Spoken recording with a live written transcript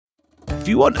If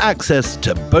you want access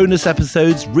to bonus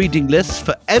episodes, reading lists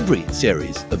for every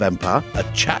series of Empire, a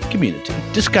chat community,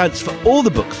 discounts for all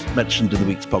the books mentioned in the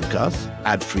week's podcast,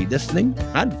 ad-free listening,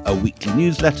 and a weekly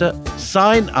newsletter,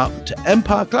 sign up to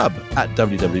Empire Club at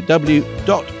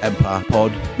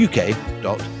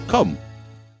www.empirepoduk.com.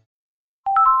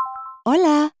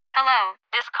 Hola. Hello,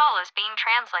 this call is being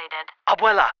translated.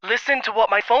 Abuela, listen to what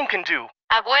my phone can do.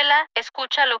 Abuela,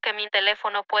 escucha lo que mi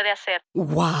teléfono puede hacer.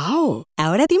 Wow.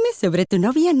 Ahora dime sobre tu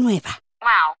novia nueva.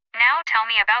 Wow, now tell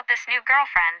me about this new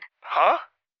girlfriend. Huh?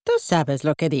 Tú sabes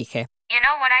lo que dije. You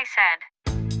know what I said.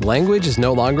 Language is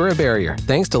no longer a barrier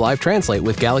thanks to Live Translate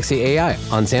with Galaxy AI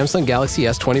on Samsung Galaxy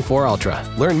S24 Ultra.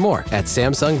 Learn more at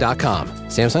Samsung.com.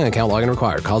 Samsung account login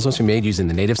required. Calls must be made using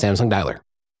the native Samsung dialer.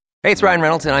 Hey, it's Ryan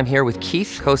Reynolds, and I'm here with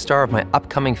Keith, co-star of my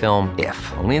upcoming film,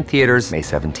 If, only in theaters May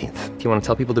 17th. Do you want to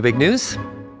tell people the big news?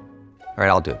 All right,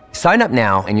 I'll do it. Sign up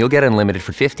now and you'll get unlimited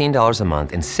for $15 a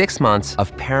month and 6 months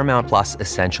of Paramount Plus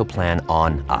Essential Plan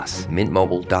on us.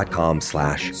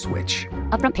 MintMobile.com/switch.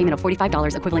 Upfront payment of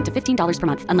 $45 equivalent to $15 per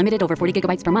month. Unlimited over 40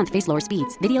 gigabytes per month. Face lower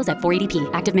speeds. Videos at 480p.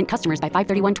 Active Mint customers by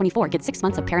 531.24 get 6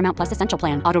 months of Paramount Plus Essential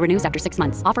Plan. Auto renews after 6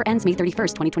 months. Offer ends May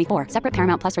 31st, 2024. Separate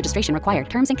Paramount Plus registration required.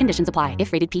 Terms and conditions apply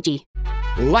if rated PG.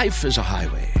 Life is a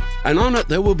highway, and on it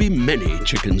there will be many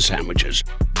chicken sandwiches.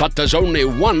 But there's only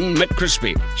one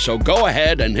McCrispy. So go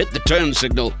ahead and hit the turn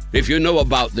signal if you know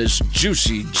about this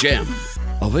juicy gem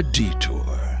of a detour.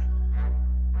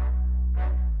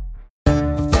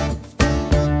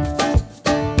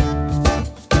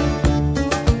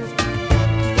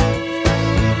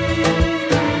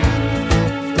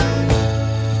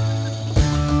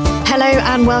 Hello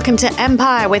and welcome to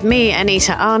Empire with me,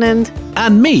 Anita Anand.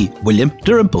 And me, William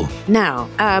Dalrymple. Now,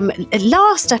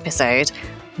 last episode,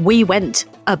 we went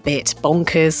a bit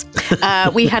bonkers.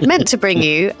 We had meant to bring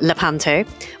you Lepanto,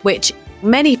 which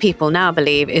many people now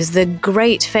believe is the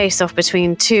great face-off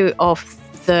between two of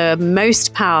the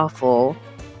most powerful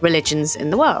religions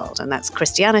in the world. And that's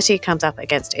Christianity comes up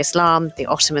against Islam, the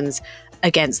Ottomans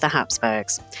against the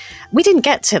Habsburgs. We didn't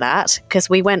get to that because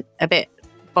we went a bit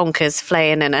bonkers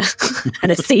flaying and a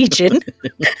sieging.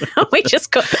 We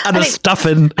just got a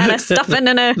stuffing and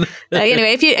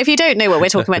anyway. If you don't know what we're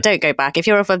talking about, don't go back. If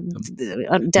you're of a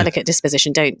delicate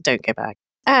disposition, don't go back.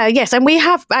 Yes, and we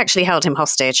have actually held him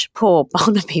hostage. Poor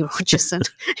Barnaby Rogerson,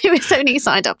 who is only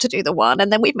signed up to do the one, and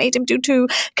then we've made him do two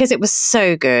because it was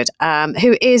so good.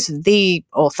 Who is the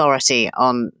authority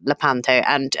on Lepanto?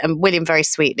 And William very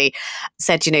sweetly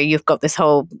said, you've got this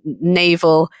whole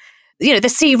naval. The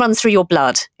sea runs through your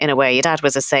blood in a way. Your dad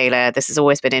was a sailor. This has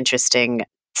always been interesting.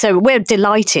 So we're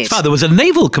delighted. Father was a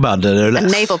naval commander, no less. A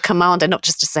naval commander, not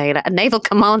just a sailor, a naval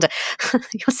commander.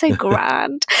 You're so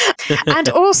grand. And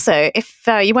also, if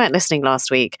you weren't listening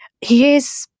last week, he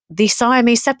is the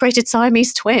separated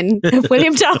Siamese twin of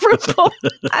William Dalrymple.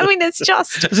 I mean, it's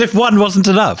just... as if one wasn't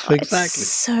enough. Exactly. It's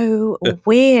so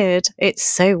weird. It's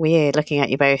so weird looking at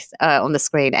you both on the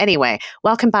screen. Anyway,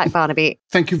 welcome back, Barnaby.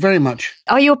 Thank you very much.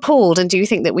 Are you appalled, and do you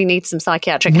think that we need some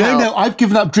psychiatric help? No, I've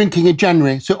given up drinking in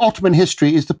January, so Ottoman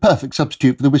history is the perfect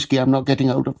substitute for the whiskey I'm not getting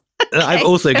hold of. Okay. I'm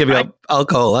also giving up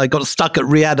alcohol. I got stuck at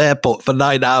Riyadh airport for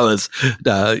 9 hours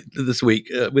this week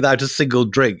without a single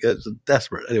drink. It's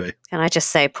desperate. Anyway. Can I just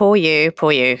say, poor you.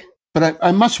 But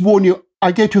I must warn you,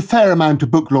 I go to a fair amount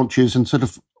of book launches and sort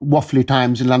of waffly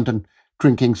times in London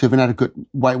drinking, so I've had a good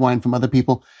white wine from other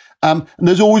people. And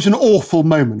there's always an awful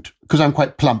moment, because I'm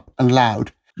quite plump and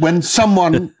loud, when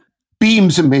someone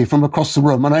beams at me from across the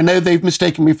room, and I know they've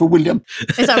mistaken me for William.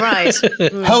 Is that right?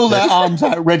 Hold their arms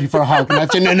out ready for a hug, and I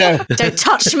say, no. Don't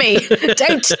touch me.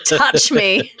 Don't touch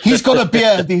me. He's got a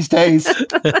beard these days.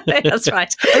 That's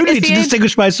right. Only to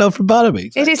distinguish myself from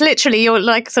Barnaby. It is literally, you're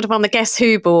like sort of on the Guess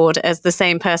Who board as the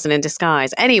same person in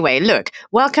disguise. Anyway, look,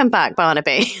 welcome back,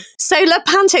 Barnaby. So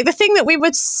Lepanto, the thing that we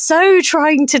were so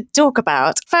trying to talk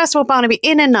about, first of all, Barnaby,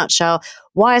 in a nutshell,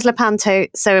 why is Lepanto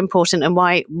so important, and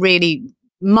why really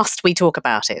must we talk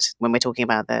about it when we're talking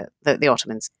about the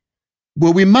Ottomans?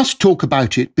 Well, we must talk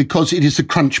about it because it is the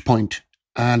crunch point.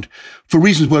 And for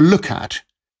reasons we'll look at,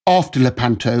 after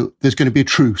Lepanto, there's going to be a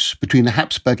truce between the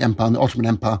Habsburg Empire and the Ottoman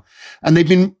Empire. And they've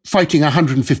been fighting a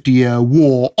 150-year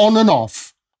war on and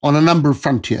off on a number of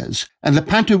frontiers. And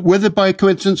Lepanto, whether by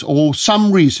coincidence or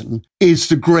some reason, is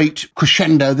the great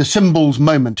crescendo, the symbols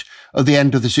moment of the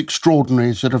end of this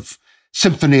extraordinary sort of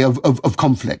symphony of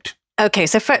conflict. Okay,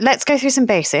 so let's go through some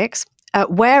basics.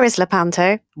 Where is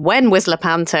Lepanto? When was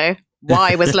Lepanto?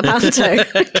 Why was Lepanto?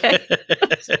 Okay.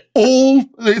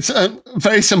 It's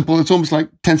very simple. It's almost like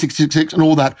 1066 and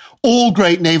all that. All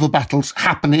great naval battles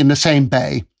happen in the same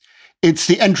bay. It's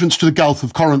the entrance to the Gulf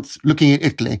of Corinth looking at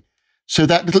Italy. So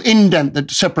that little indent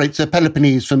that separates the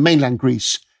Peloponnese from mainland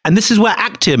Greece. And this is where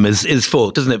Actium is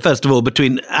fought, isn't it? First of all,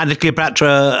 between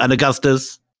Cleopatra and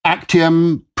Augustus.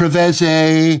 Actium,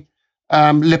 Preveze,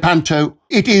 Lepanto.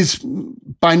 It is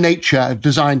by nature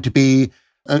designed to be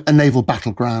a naval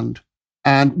battleground.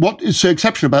 And what is so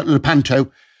exceptional about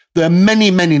Lepanto, there are many,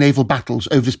 many naval battles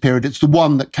over this period. It's the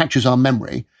one that catches our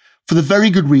memory for the very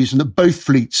good reason that both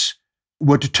fleets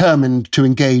were determined to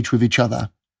engage with each other.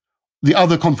 The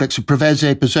other conflicts of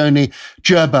Preveze, Pisone,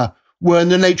 Gerba were in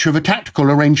the nature of a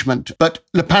tactical arrangement. But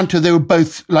Lepanto, they were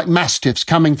both like mastiffs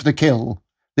coming for the kill.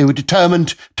 They were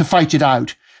determined to fight it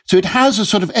out. So it has a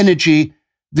sort of energy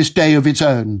this day of its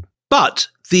own. But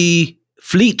the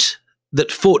fleet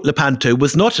that fought Lepanto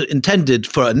was not intended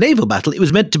for a naval battle. It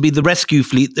was meant to be the rescue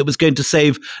fleet that was going to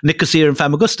save Nicosia and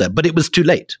Famagusta, but it was too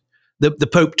late. The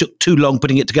Pope took too long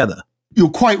putting it together. You're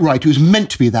quite right. It was meant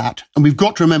to be that. And we've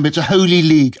got to remember it's a Holy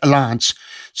League alliance.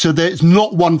 So there's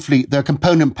not one fleet. There are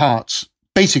component parts.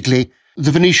 Basically,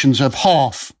 the Venetians have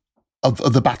half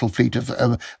of the battle fleet of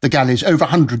the galleys. Over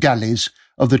 100 galleys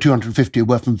of the 250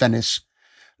 were from Venice.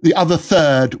 The other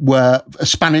third were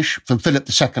Spanish from Philip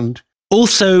II.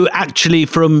 Also, actually,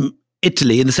 from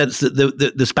Italy, in the sense that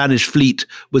the Spanish fleet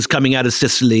was coming out of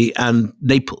Sicily and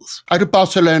Naples. Out of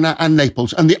Barcelona and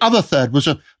Naples. And the other third was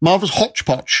a marvellous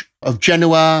hodgepodge of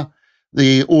Genoa,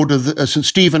 the Order of St.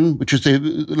 Stephen, which is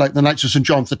like the Knights of St.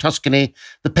 John for Tuscany,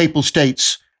 the Papal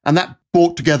States. And that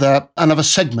brought together another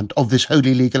segment of this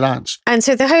Holy League alliance. And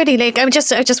so the Holy League, I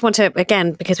just want to,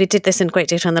 again, because we did this in great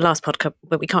detail in the last podcast,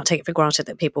 but we can't take it for granted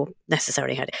that people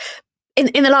necessarily heard it.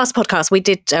 In the last podcast, we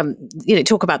did,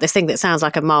 talk about this thing that sounds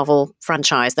like a Marvel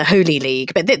franchise, the Holy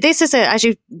League. But this is, as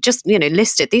you just,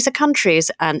 listed, these are countries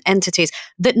and entities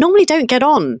that normally don't get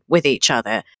on with each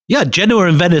other. Yeah, Genoa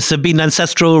and Venice have been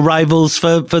ancestral rivals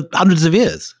for hundreds of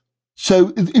years. So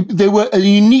they were a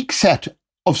unique set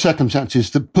of circumstances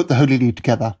that put the Holy League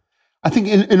together. I think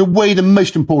in a way, the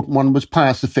most important one was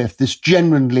Pius V, this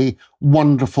genuinely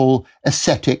wonderful,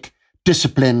 ascetic,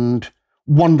 disciplined,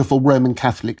 wonderful Roman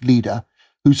Catholic leader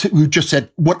who just said,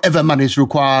 whatever money is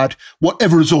required,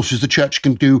 whatever resources the church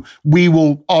can do,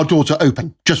 our doors are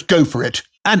open. Just go for it.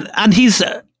 And he's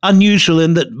unusual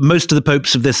in that most of the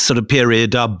popes of this sort of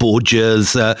period are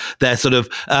Borgias. They're sort of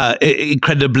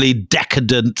incredibly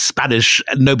decadent Spanish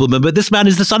noblemen. But this man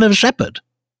is the son of a shepherd.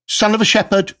 Son of a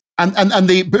shepherd. And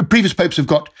the previous popes have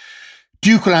got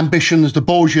ducal ambitions, the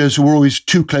Borgias who were always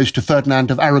too close to Ferdinand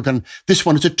of Aragon. This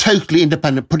one is a totally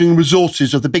independent, putting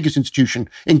resources of the biggest institution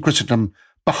in Christendom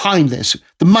behind this,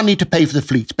 the money to pay for the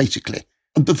fleets, basically.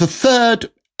 And the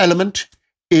third element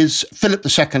is Philip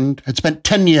II had spent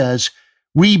 10 years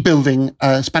rebuilding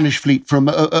a Spanish fleet from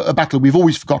a battle we've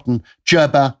always forgotten,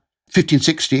 Gerba,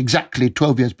 1560, exactly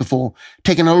 12 years before,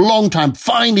 taken a long time.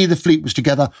 Finally, the fleet was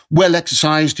together, well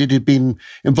exercised. It had been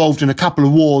involved in a couple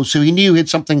of wars, so he knew he had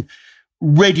something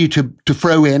ready to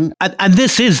throw in. And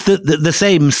this is the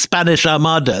same Spanish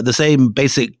armada, the same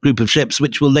basic group of ships,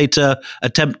 which will later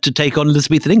attempt to take on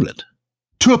Elizabethan England.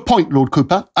 To a point, Lord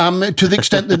Cooper, to the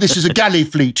extent that this is a galley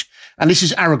fleet, and this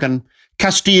is Aragon,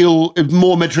 Castile,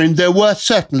 more Mediterranean. There were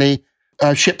certainly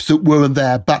ships that weren't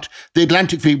there, but the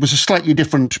Atlantic fleet was a slightly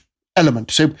different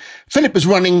element. So Philip was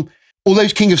running, although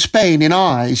he's king of Spain in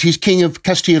our eyes, he's king of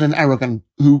Castile and Aragon,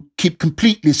 who keep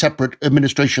completely separate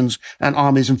administrations and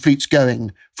armies and fleets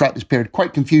going throughout this period.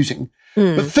 Quite confusing.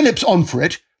 But Philip's on for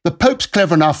it. The Pope's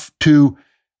clever enough to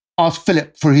ask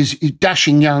Philip for his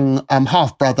dashing young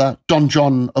half-brother, Don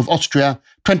John of Austria,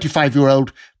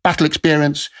 25-year-old, battle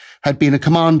experience, had been a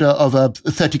commander of a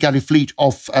 30-galley fleet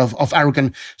of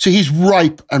Aragon. So he's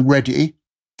ripe and ready.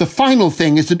 The final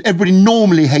thing is that everybody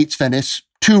normally hates Venice.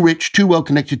 Too rich, too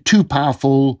well-connected, too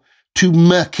powerful, too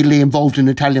murkily involved in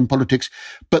Italian politics.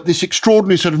 But this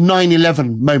extraordinary sort of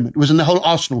 9/11 moment was in the whole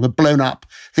arsenal had blown up.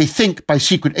 They think by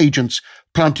secret agents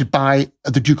planted by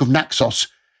the Duke of Naxos.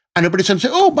 And everybody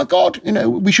said, oh my God,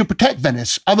 we should protect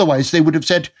Venice. Otherwise, they would have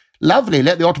said, lovely,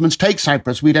 let the Ottomans take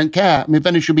Cyprus. We don't care. I mean,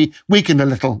 Venice should be weakened a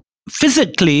little.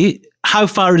 Physically, how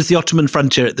far is the Ottoman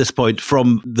frontier at this point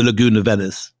from the Lagoon of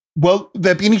Venice? Well,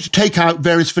 they're beginning to take out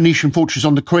various Venetian fortresses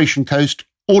on the Croatian coast,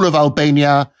 all of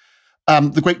Albania,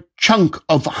 the great chunk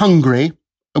of Hungary,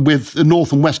 with the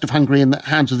north and west of Hungary in the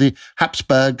hands of the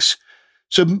Habsburgs.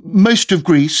 So most of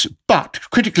Greece, but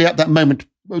critically at that moment,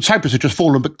 Cyprus had just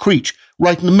fallen, but Crete,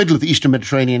 right in the middle of the Eastern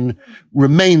Mediterranean,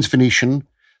 remains Venetian.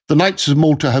 The Knights of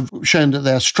Malta have shown that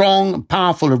they're strong and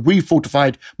powerful, have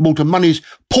refortified Malta. Money's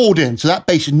poured in, so that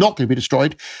base is not going to be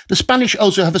destroyed. The Spanish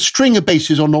also have a string of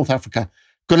bases on North Africa.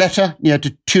 Goleta, near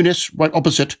to Tunis, right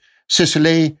opposite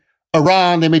Sicily.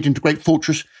 Oran, they made into a great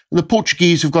fortress. And the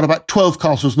Portuguese have got about 12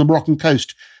 castles on the Moroccan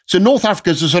coast. So North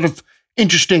Africa is a sort of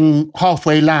interesting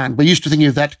halfway land. We're used to thinking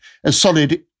of that as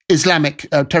solid Islamic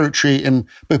territory in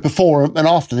both before and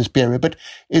after this period, but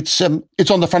it's on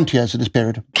the frontiers of this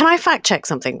period. Can I fact check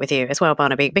something with you as well,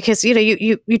 Barnaby? Because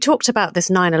you talked about this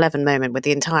 9/11 moment with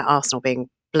the entire arsenal being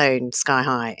blown sky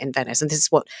high in Venice, and this is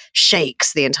what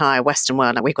shakes the entire Western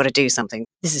world. Like, we've got to do something.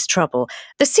 This is trouble.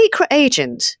 The secret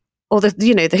agent, or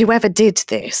whoever did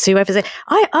this,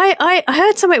 I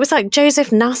heard somewhere it was like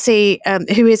Joseph Nassi,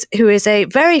 who is a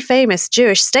very famous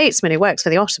Jewish statesman who works for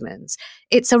the Ottomans.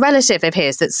 It's a relative of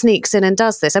his that sneaks in and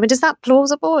does this. I mean, is that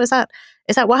plausible? Is that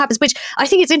what happens? Which I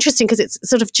think it's interesting because it's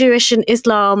sort of Jewish and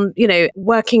Islam,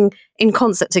 working in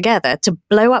concert together to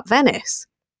blow up Venice.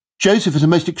 Joseph is a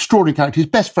most extraordinary character. He's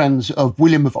best friends of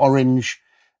William of Orange,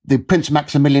 the Prince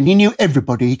Maximilian. He knew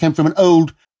everybody. He came from an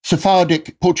old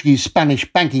Sephardic, Portuguese,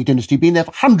 Spanish banking dynasty, been there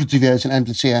for hundreds of years in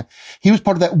Andalusia. He was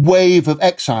part of that wave of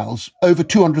exiles, over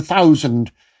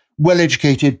 200,000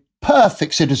 well-educated,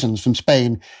 perfect citizens from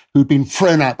Spain who'd been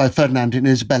thrown out by Ferdinand and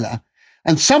Isabella.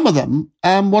 And some of them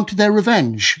wanted their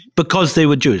revenge. Because they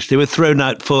were Jewish. They were thrown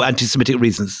out for anti-Semitic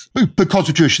reasons. Because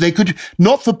of Jewish. They could,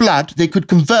 not for blood, they could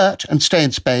convert and stay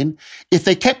in Spain. If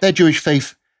they kept their Jewish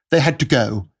faith, they had to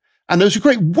go. And there was a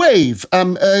great wave.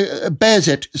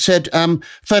 Bayezid said,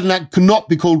 Ferdinand cannot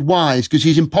be called wise because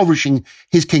he's impoverishing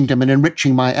his kingdom and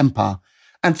enriching my empire.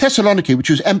 And Thessaloniki, which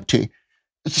was empty,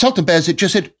 Sultan Bayezid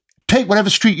just said, take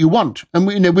whatever street you want. And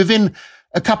within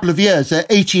a couple of years, there are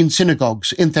 18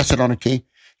 synagogues in Thessaloniki.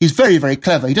 He's very, very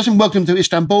clever. He doesn't welcome them to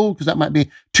Istanbul because that might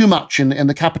be too much in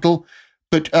the capital.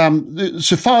 But the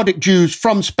Sephardic Jews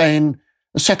from Spain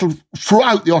are settled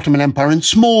throughout the Ottoman Empire in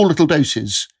small little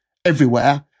doses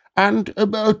everywhere and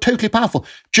are totally powerful.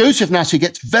 Joseph Nassi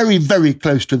gets very, very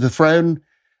close to the throne.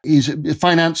 He's a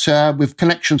financier with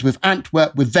connections with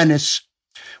Antwerp, with Venice.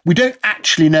 We don't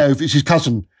actually know if it's his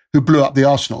cousin who blew up the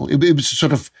arsenal. It was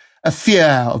sort of a fear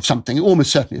of something.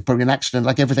 Almost certainly it's probably an accident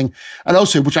like everything. And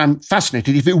also, which I'm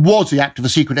fascinated, if it was the act of a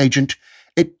secret agent,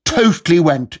 it totally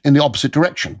went in the opposite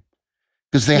direction.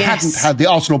 Because they hadn't had the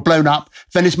arsenal blown up,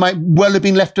 Venice might well have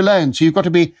been left alone. So you've got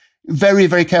to be very,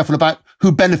 very careful about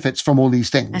who benefits from all these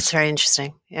things. That's very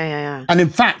interesting. Yeah. And in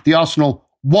fact, the arsenal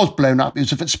was blown up.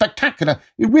 It was spectacular.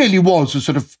 It really was a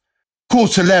sort of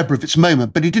cause célèbre of its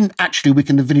moment, but it didn't actually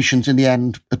weaken the Venetians in the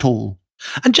end at all.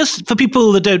 And just for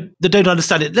people that don't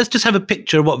understand it, let's just have a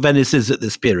picture of what Venice is at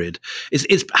this period.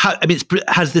 It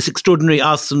has this extraordinary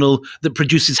arsenal that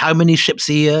produces how many ships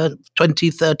a year? 20,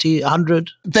 30,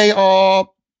 100? They are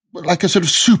like a sort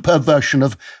of super version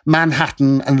of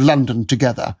Manhattan and London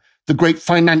together. The great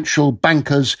financial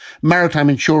bankers, maritime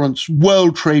insurance,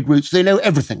 world trade routes, they know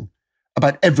everything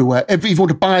about everywhere. If you want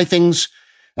to buy things,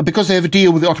 and because they have a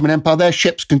deal with the Ottoman Empire, their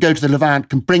ships can go to the Levant,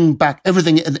 can bring back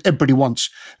everything that everybody wants.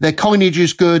 Their coinage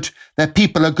is good. Their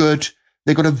people are good.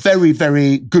 They've got a very,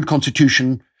 very good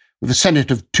constitution with a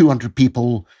Senate of 200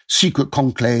 people, secret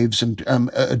conclaves,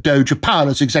 and a Doge, a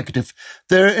powerless executive.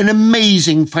 They're an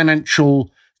amazing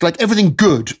financial, like everything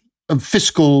good, and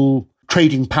fiscal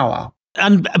trading power.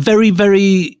 And very,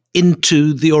 very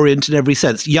into the Orient in every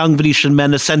sense. Young Venetian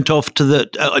men are sent off to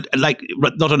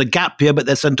not on a gap year, but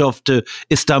they're sent off to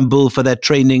Istanbul for their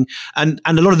training. And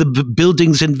a lot of the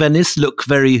buildings in Venice look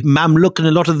very Mamluk, and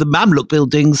a lot of the Mamluk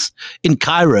buildings in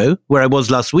Cairo, where I was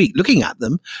last week looking at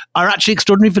them, are actually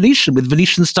extraordinary Venetian, with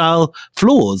Venetian-style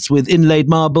floors, with inlaid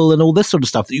marble and all this sort of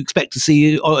stuff that you expect to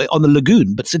see on the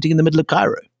lagoon, but sitting in the middle of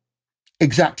Cairo.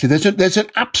 Exactly. There's an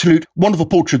absolute wonderful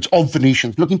portraits of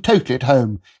Venetians looking totally at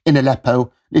home in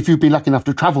Aleppo. If you've been lucky enough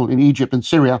to travel in Egypt and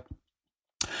Syria,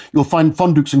 you'll find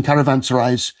fonduks and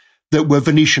caravanserais that were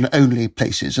Venetian-only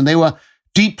places, and they were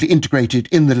deeply integrated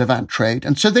in the Levant trade.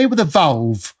 And so they were the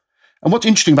valve. And what's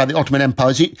interesting about the Ottoman Empire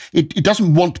is it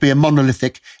doesn't want to be a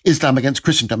monolithic Islam against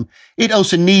Christendom. It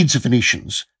also needs the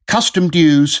Venetians. Custom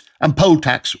dues and poll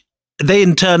tax. They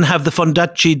in turn have the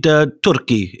Fondacci de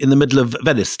Turchi in the middle of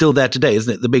Venice, still there today,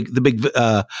 isn't it? The big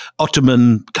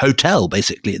Ottoman hotel,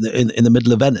 basically, in the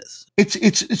middle of Venice.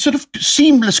 It's sort of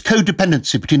seamless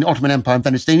codependency between the Ottoman Empire and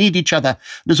Venice. They need each other.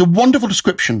 There's a wonderful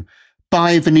description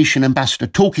by a Venetian ambassador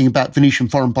talking about Venetian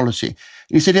foreign policy.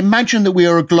 He said, imagine that we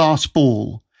are a glass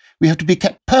ball. We have to be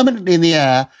kept permanently in the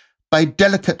air by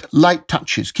delicate, light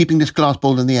touches, keeping this glass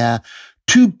ball in the air.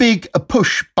 Too big a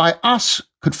push by us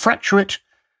could fracture it,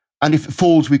 and if it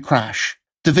falls, we crash.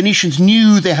 The Venetians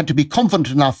knew they had to be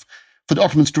confident enough for the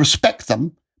Ottomans to respect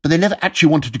them, but they never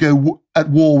actually wanted to go at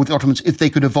war with the Ottomans if they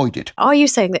could avoid it. Are you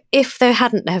saying that if there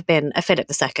hadn't have been a Philip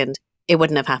II, it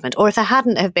wouldn't have happened. Or if there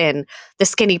hadn't have been the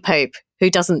skinny Pope who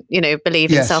doesn't,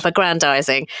 believe in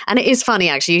self-aggrandizing. And it is funny,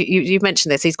 actually. You've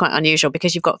mentioned this. He's quite unusual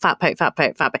because you've got fat Pope,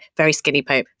 very skinny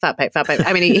Pope, fat Pope, fat Pope.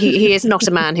 I mean, he is not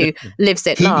a man who lives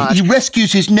at large. He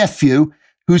rescues his nephew,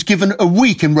 who's given a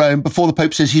week in Rome before the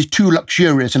Pope says he's too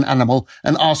luxurious an animal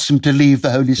and asks him to leave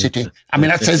the Holy City. I mean,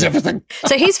 that says everything.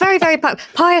 So he's very, very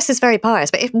pious is very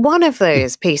pious. But if one of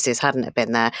those pieces hadn't have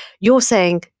been there, you're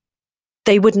saying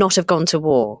they would not have gone to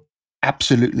war.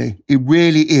 Absolutely. It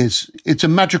really is. It's a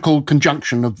magical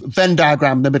conjunction of Venn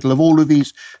diagram in the middle of all of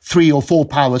these 3 or 4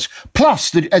 powers. Plus,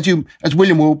 that as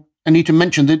William will need to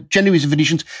mention, the Genoese and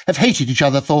Venetians have hated each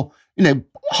other for,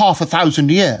 half a thousand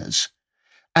years.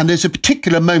 And there's a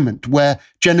particular moment where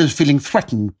Genoa is feeling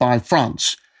threatened by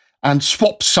France and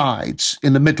swaps sides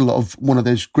in the middle of one of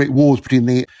those great wars between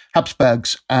the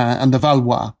Habsburgs and the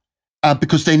Valois,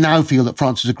 because they now feel that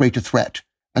France is a greater threat.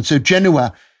 And so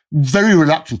Genoa, very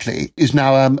reluctantly, is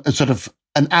now a sort of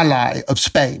an ally of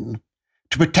Spain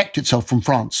to protect itself from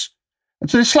France. And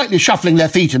so they're slightly shuffling their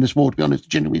feet in this war, to be honest, the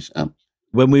Genoese.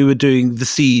 When we were doing the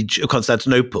siege of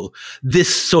Constantinople, this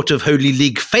sort of Holy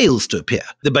League fails to appear.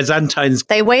 The Byzantines...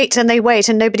 They wait and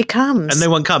nobody comes. And no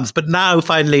one comes. But now,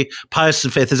 finally, Pius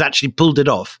V has actually pulled it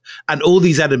off. And all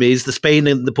these enemies, the Spain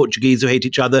and the Portuguese who hate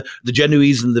each other, the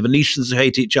Genoese and the Venetians who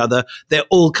hate each other, they're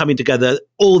all coming together.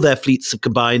 All their fleets have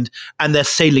combined and they're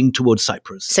sailing towards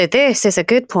Cyprus. So this is a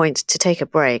good point to take a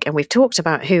break. And we've talked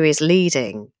about who is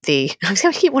leading I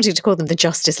keep wanting to call them the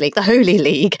Justice League, the Holy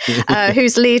League,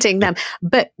 who's leading them.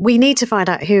 But we need to find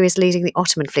out who is leading the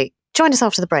Ottoman fleet. Join us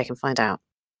after the break and find out.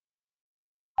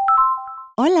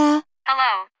 Hola.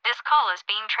 Hello, this call is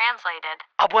being translated.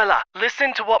 Abuela,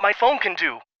 listen to what my phone can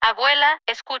do. Abuela,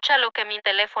 escucha lo que mi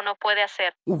teléfono puede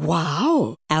hacer.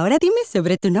 Wow. Ahora dime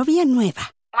sobre tu novia nueva.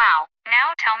 Wow,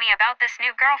 now tell me about this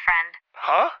new girlfriend.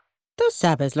 Huh? Tú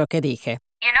sabes lo que dije.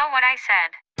 You know what I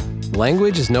said.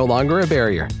 Language is no longer a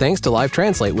barrier thanks to Live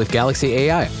Translate with Galaxy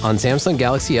AI on Samsung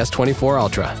Galaxy S24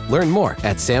 Ultra. Learn more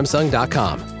at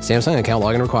Samsung.com. Samsung account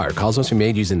login required. Calls must be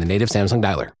made using the native Samsung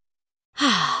dialer.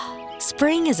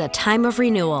 Spring is a time of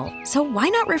renewal, so why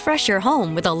not refresh your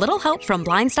home with a little help from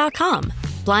Blinds.com?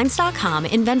 Blinds.com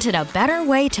invented a better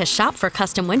way to shop for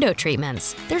custom window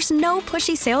treatments. There's no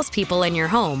pushy salespeople in your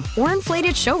home or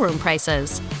inflated showroom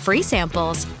prices. Free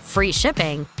samples, free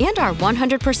shipping, and our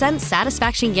 100%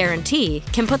 satisfaction guarantee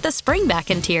can put the spring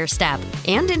back into your step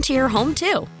and into your home,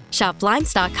 too. Shop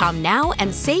Blinds.com now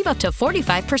and save up to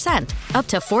 45%. Up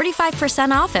to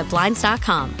 45% off at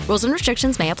Blinds.com. Rules and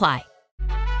restrictions may apply.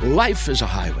 Life is a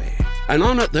highway, and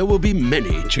on it there will be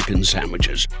many chicken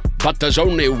sandwiches. But there's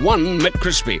only one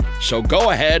McCrispy. So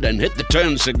go ahead and hit the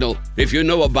turn signal if you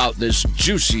know about this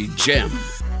juicy gem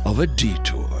of a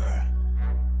detour.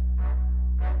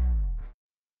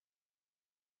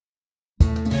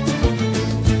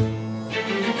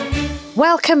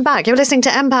 Welcome back. You're listening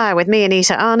to Empire with me,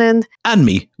 Anita Anand. And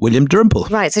me, William Dalrymple.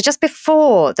 Right, so just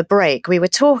before the break, we were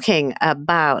talking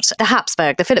about the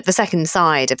Habsburg, the Philip II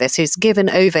side of this, who's given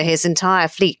over his entire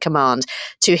fleet command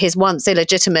to his once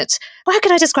illegitimate, how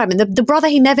can I describe him? The brother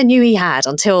he never knew he had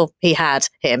until he had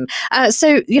him.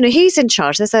 So, he's in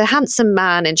charge. There's a handsome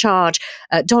man in charge,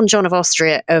 Don John of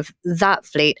Austria, of that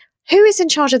fleet. Who is in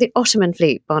charge of the Ottoman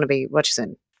fleet, Barnaby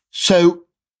Rogerson? So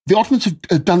the Ottomans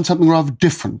have done something rather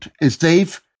different, is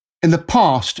they've, in the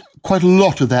past, quite a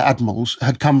lot of their admirals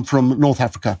had come from North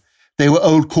Africa. They were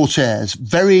old corsairs,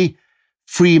 very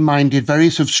free-minded,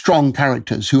 very sort of strong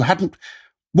characters who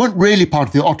weren't really part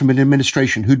of the Ottoman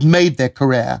administration, who'd made their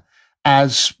career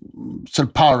as sort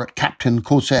of pirate captain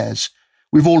corsairs.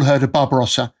 We've all heard of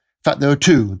Barbarossa. In fact, there were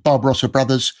 2 Barbarossa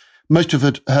brothers. Most of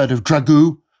us heard of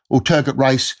Dragoo or Turgot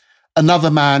Rice,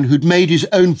 another man who'd made his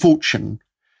own fortune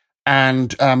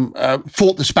and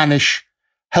fought the Spanish,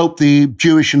 helped the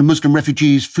Jewish and Muslim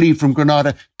refugees flee from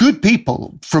Granada. Good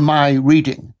people, from my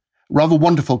reading, rather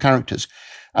wonderful characters.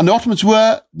 And the Ottomans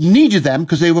needed them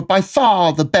because they were by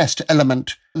far the best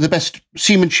element, the best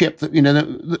seamanship,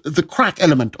 the crack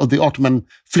element of the Ottoman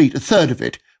fleet. A third of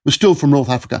it was still from North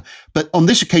Africa. But on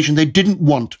this occasion, they didn't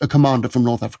want a commander from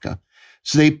North Africa.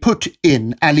 So they put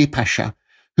in Ali Pasha,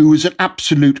 who was an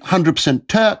absolute 100%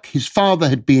 Turk. His father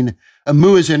had been a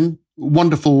muezzin,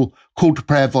 wonderful call to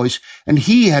prayer voice, and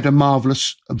he had a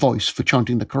marvelous voice for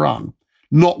chanting the Quran.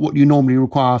 Not what you normally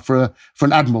require for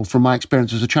an admiral, from my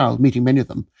experience as a child, meeting many of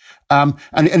them. And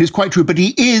it's quite true, but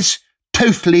he is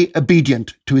totally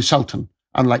obedient to his sultan,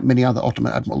 unlike many other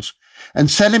Ottoman admirals. And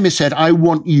Selim has said, I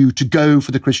want you to go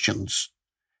for the Christians.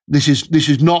 This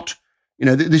is not,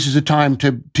 this is a time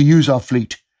to use our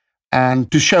fleet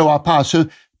and to show our power. So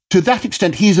to that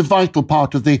extent, he's a vital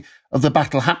part of the of the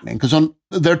battle happening, because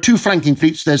there are two flanking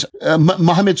fleets. There's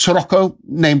Mohammed Sirocco,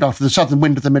 named after the southern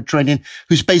wind of the Mediterranean,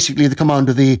 who's basically the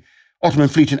commander of the Ottoman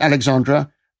fleet in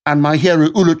Alexandria, and my hero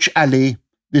Uluç Ali,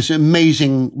 this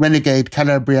amazing renegade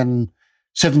Calabrian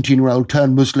 17-year-old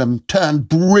turned Muslim, turned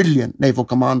brilliant naval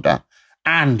commander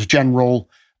and general,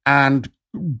 and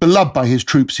beloved by his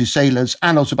troops, his sailors,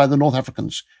 and also by the North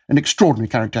Africans. An extraordinary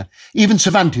character. Even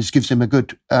Cervantes gives him a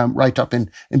good write-up in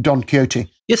Don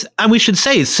Quixote. Yes, and we should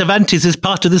say Cervantes is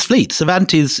part of this fleet.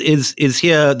 Cervantes is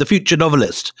here, the future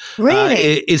novelist.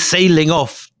 Really? Is sailing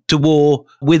off to war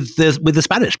with the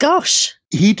Spanish. Gosh.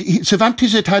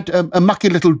 Cervantes had a mucky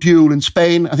little duel in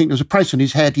Spain. I think there was a price on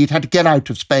his head. He'd had to get out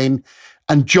of Spain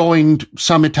and joined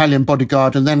some Italian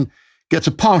bodyguard, and then gets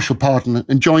a partial pardon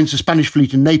and joins the Spanish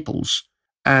fleet in Naples.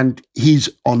 And he's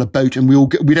on a boat, and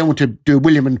we don't want to do a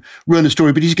William and ruin the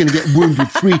story, but he's going to get wounded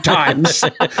 3 times,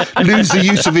 lose the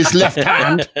use of his left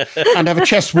hand, and have a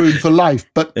chest wound for life,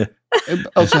 but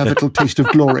also have a little taste of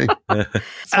glory.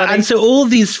 And so all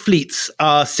these fleets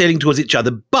are sailing towards each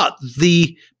other, but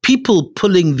the people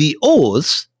pulling the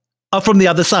oars are from the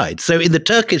other side. So in the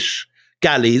Turkish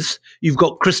galleys, you've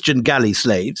got Christian galley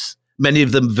slaves, many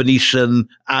of them Venetian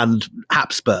and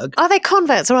Habsburg. Are they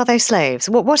converts or are they slaves?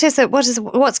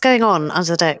 What's going on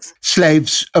under the decks?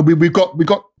 Slaves. We've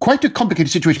got quite a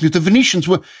complicated situation, because the Venetians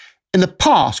were, in the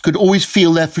past, could always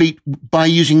feel their fleet by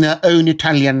using their own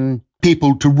Italian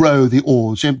people to row the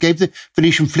oars. It gave the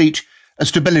Venetian fleet a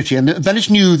stability, and Venice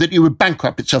knew that it would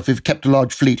bankrupt itself if it kept a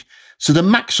large fleet. So the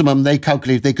maximum they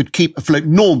calculated they could keep afloat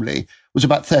normally was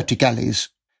about 30 galleys.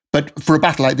 But for a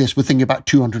battle like this, we're thinking about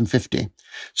 250.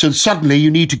 So suddenly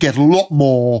you need to get a lot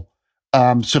more,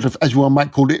 sort of, as one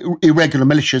might call it, irregular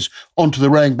militias onto the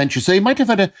rowing benches. So they might have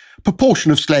had a proportion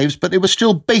of slaves, but it was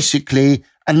still basically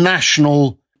a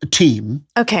national team.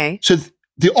 Okay. So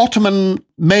the Ottoman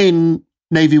main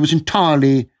navy was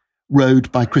entirely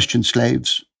rowed by Christian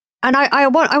slaves. And I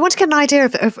want to get an idea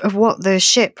of what the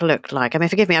ship looked like. I mean,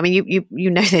 forgive me. I mean, you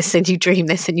know this and you dream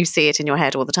this and you see it in your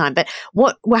head all the time. But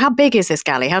how big is this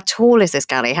galley? How tall is this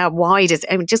galley? How wide is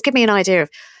it? I mean, just give me an idea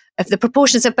of the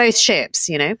proportions of both ships,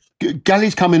 you know?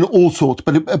 Galleys come in all sorts,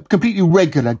 but a completely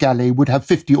regular galley would have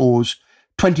 50 oars,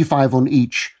 25 on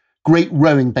each, great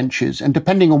rowing benches. And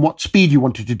depending on what speed you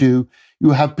wanted to do,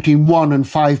 you have between 1 and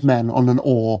 5 men on an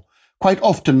oar. Quite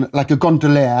often, like a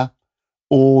gondolier,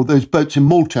 or those boats in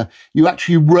Malta, you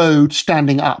actually rowed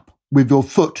standing up with your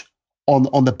foot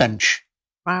on the bench.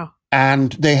 Wow.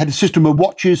 And they had a system of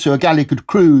watches, so a galley could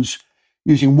cruise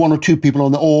using 1 or 2 people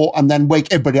on the oar and then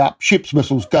wake everybody up, ship's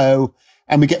whistles go,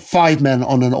 and we get 5 men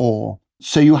on an oar.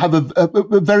 So you have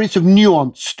a very sort of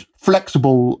nuanced,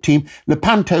 flexible team.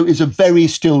 Lepanto is a very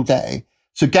still day,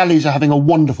 so galleys are having a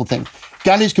wonderful thing.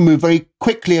 Galleys can move very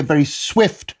quickly, are very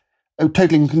swift,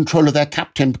 totally in control of their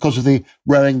captain because of the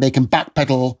rowing. They can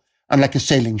backpedal and like a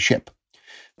sailing ship.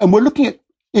 And we're looking at,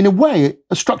 in a way,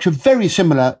 a structure very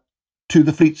similar to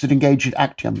the fleets that engaged at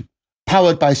Actium,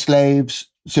 powered by slaves,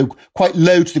 so quite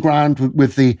low to the ground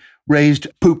with the raised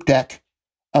poop deck.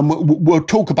 And we'll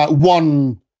talk about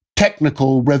one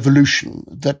technical revolution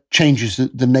that changes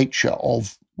the nature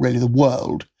of really the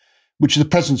world, which is the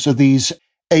presence of these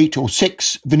 8 or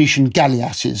 6 Venetian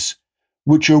galleasses,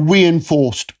 which are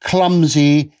reinforced,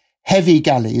 clumsy, heavy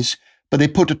galleys, but they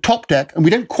put a top deck, and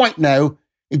we don't quite know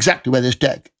exactly where this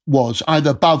deck was, either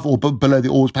above or below the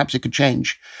oars. Perhaps it could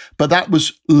change. But that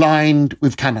was lined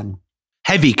with cannon.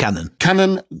 Heavy cannon.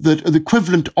 Cannon, the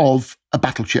equivalent of a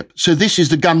battleship. So this is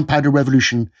the gunpowder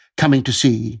revolution coming to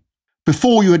sea.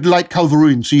 Before you had light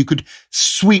culveroons, so you could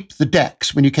sweep the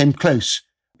decks when you came close,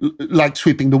 like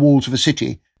sweeping the walls of a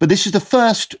city. But this is the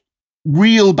first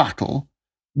real battle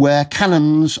where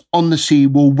cannons on the sea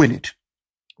will win it.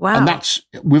 Wow. And that's,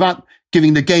 without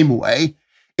giving the game away,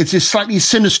 it's the slightly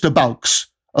sinister bulks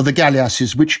of the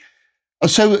galleasses, which are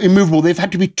so immovable, they've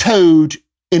had to be towed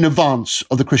in advance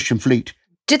of the Christian fleet.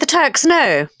 Did the Turks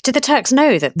know?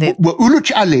 That the... Well,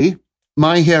 Uluç Ali,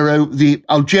 my hero, the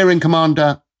Algerian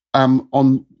commander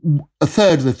on a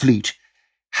third of the fleet,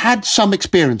 had some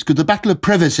experience, because the Battle of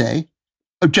Preveze,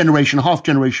 half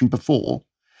generation before,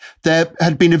 there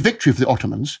had been a victory for the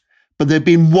Ottomans, but there had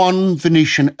been one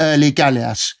Venetian early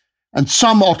galleass, and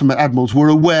some Ottoman admirals were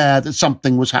aware that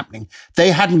something was happening.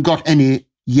 They hadn't got any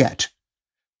yet,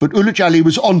 but Uluç Ali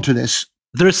was onto this.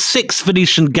 There are 6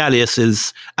 Venetian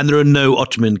galleasses, and there are no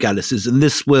Ottoman galleasses, and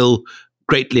this will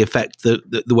greatly affect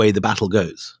the way the battle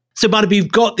goes. So, Barnaby,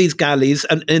 you've got these galleys,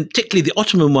 and particularly the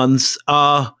Ottoman ones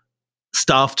are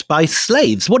staffed by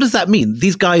slaves. What does that mean?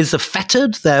 These guys are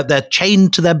fettered? They're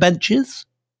chained to their benches?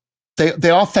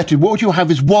 They are fettered. What you have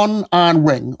is one iron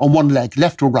ring on one leg,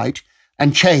 left or right,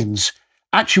 and chains.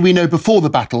 actually we know before the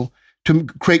battle, to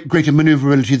create greater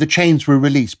maneuverability, the chains were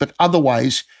released, but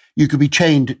otherwise you could be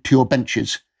chained to your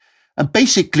benches. And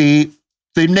basically,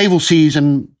 the naval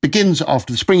season begins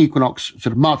after the spring equinox,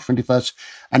 sort of March 21st,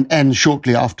 and ends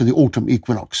shortly after the autumn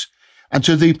equinox. And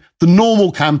so the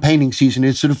normal campaigning season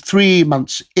is sort of 3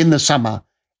 months in the summer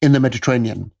in the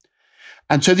Mediterranean.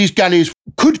 And so these galleys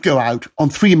could go out on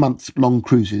 3-month-long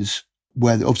cruises,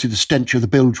 where obviously the stench of the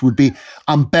bilge would be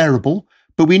unbearable.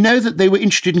 But we know that they were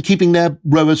interested in keeping their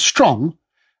rowers strong.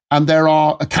 And there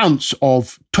are accounts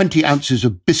of 20 ounces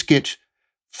of biscuit,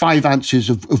 5 ounces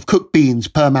of cooked beans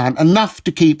per man, enough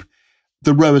to keep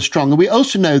the rowers strong. And we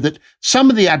also know that some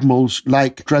of the admirals,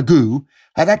 like Dragoo,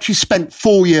 had actually spent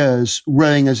 4 years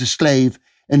rowing as a slave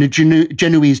in a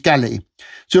Genoese galley.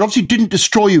 So it obviously didn't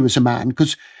destroy you as a man,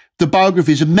 because the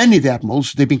biographies of many of the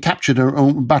admirals, they've been captured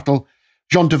in battle.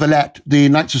 Jean de Valette, the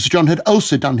Knights of Sir John, had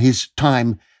also done his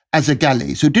time as a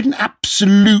galley. So it didn't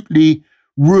absolutely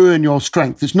ruin your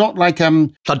strength. It's not like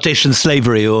plantation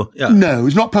slavery or... Yeah. No,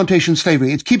 it's not plantation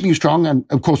slavery. It's keeping you strong. And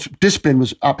of course, discipline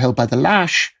was upheld by the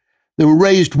lash. There were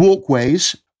raised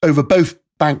walkways over both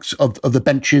banks of the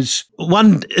benches.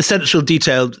 One essential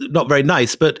detail, not very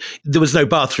nice, but there was no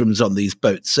bathrooms on these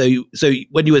boats. So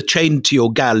when you were chained to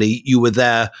your galley, you were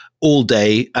there all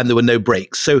day and there were no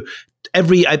breaks. So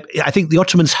I think the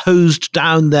Ottomans hosed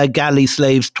down their galley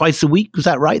slaves twice a week. Was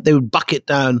that right? They would bucket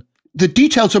down. The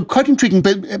details are quite intriguing,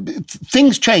 but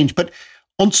things change. But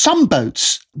on some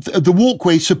boats, the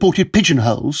walkways supported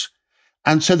pigeonholes.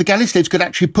 And so the galley slaves could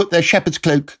actually put their shepherd's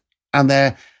cloak and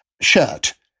their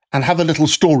shirt and have a little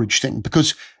storage thing.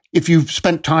 Because if you've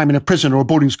spent time in a prison or a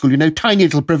boarding school, you know tiny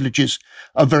little privileges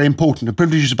are very important. The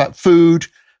privileges about food,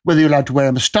 whether you're allowed to wear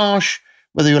a moustache,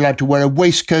 whether you're allowed to wear a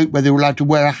waistcoat, whether you're allowed to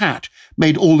wear a hat,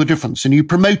 made all the difference. And you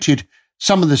promoted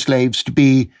some of the slaves to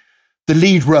be the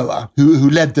lead rower who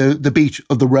led the beat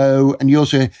of the row. And you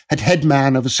also had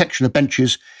headman of a section of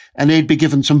benches, and they'd be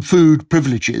given some food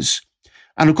privileges.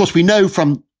 And of course, we know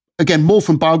from, again, more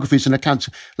from biographies and accounts,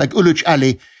 like Uluç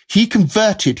Ali, he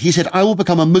converted. He said, I will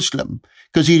become a Muslim,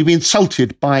 because he'd been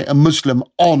insulted by a Muslim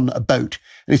on a boat.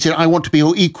 And he said, I want to be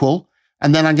your equal,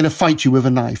 and then I'm going to fight you with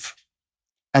a knife.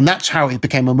 And that's how he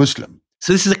became a Muslim.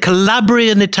 So this is a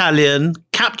Calabrian Italian,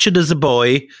 captured as a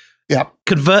boy,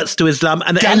 converts to Islam.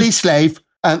 And galley slave,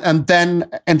 and then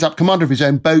ends up commander of his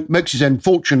own boat, makes his own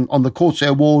fortune on the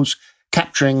Corsair Wars,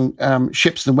 capturing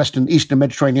ships in the Western Eastern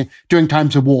Mediterranean during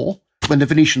times of war, when the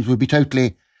Venetians would be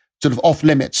totally sort of off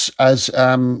limits as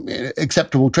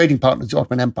acceptable trading partners of the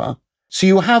Ottoman Empire. So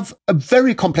you have a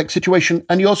very complex situation,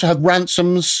 and you also have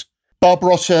ransoms.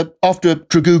 Barbarossa, after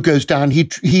Dragoo goes down,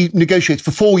 he negotiates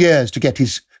for 4 years to get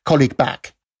his colleague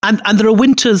back. And there are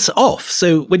winters off.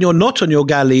 So when you're not on your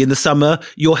galley in the summer,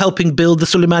 you're helping build the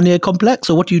Suleymaniye complex?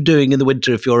 Or what are you doing in the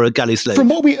winter if you're a galley slave?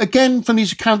 From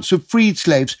these accounts of freed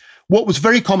slaves, what was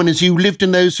very common is you lived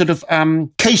in those sort of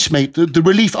casemate, the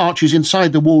relief arches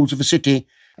inside the walls of a city.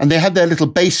 And they had their little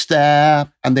base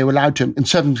there, and they were allowed to, in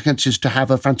certain cases, to have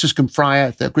a Franciscan friar,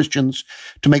 if they're Christians,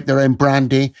 to make their own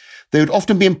brandy. They would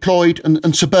often be employed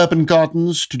in suburban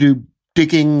gardens to do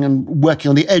digging and working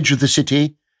on the edge of the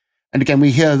city. And again,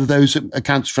 we hear those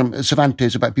accounts from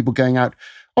Cervantes about people going out,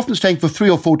 often staying for 3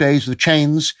 or 4 days with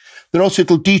chains. There are also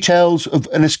little details of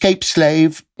an escaped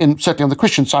slave, certainly on the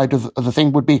Christian side of the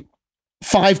thing, would be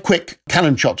 5 quick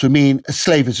cannon shots would mean a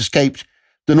slave has escaped.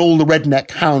 Then all the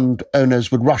redneck hound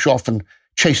owners would rush off and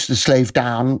chase the slave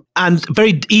down. And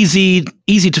very easy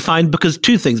to find, because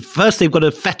 2 things. First, they've got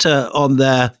a fetter on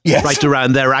their, right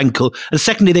around their ankle. And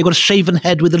secondly, they've got a shaven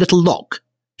head with a little lock.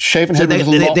 Shaven head with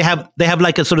a little lock. They have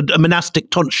like a sort of a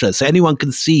monastic tonsure, so anyone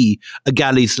can see a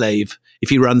galley slave if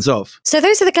he runs off. So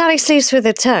those are the galley slaves for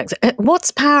the Turks.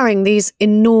 What's powering these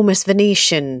enormous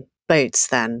Venetian boats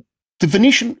then? The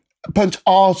Venetian boats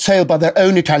are sailed by their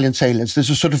own Italian sailors. There's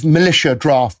a sort of militia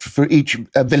draft for each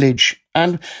village.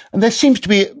 And there seems to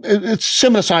be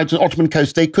similar sides on the Ottoman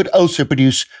coast. They could also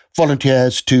produce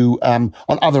volunteers to, on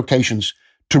other occasions,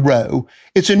 to row.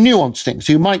 It's a nuanced thing.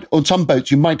 So on some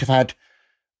boats, you might have had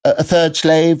a third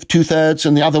slave, 2/3,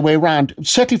 and the other way around.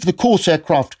 Certainly for the Corsair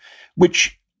craft,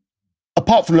 which,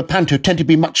 apart from Lepanto, tend to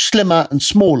be much slimmer and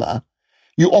smaller,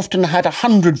 you often had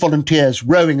 100 volunteers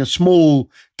rowing a small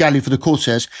galley for the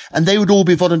Corsairs, and they would all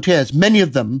be volunteers. Many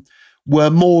of them were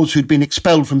Moors who'd been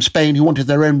expelled from Spain, who wanted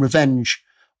their own revenge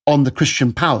on the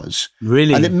Christian powers.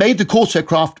 Really? And it made the Corsair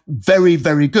craft very,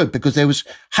 very good, because there was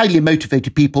highly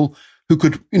motivated people who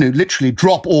could, literally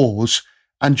drop oars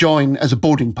and join as a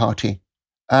boarding party.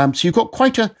 So you've got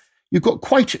quite, like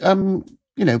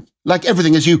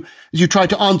everything, as you try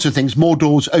to answer things, more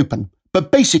doors open.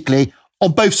 But basically,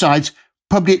 on both sides,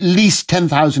 probably at least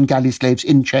 10,000 galley slaves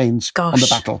in chains on the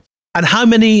battle. And how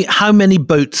many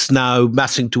boats now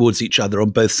massing towards each other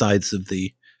on both sides of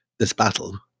this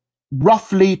battle?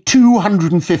 Roughly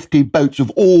 250 boats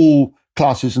of all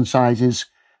classes and sizes,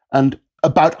 and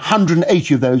about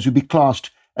 180 of those would be classed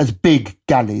as big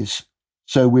galleys,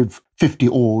 so with 50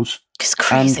 oars. It's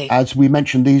crazy. And as we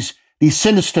mentioned, these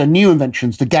sinister new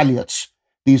inventions, the galliots,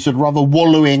 these sort of rather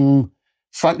wallowing,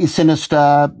 slightly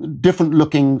sinister,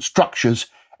 different-looking structures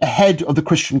ahead of the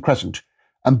Christian crescent.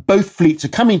 And both fleets are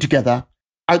coming together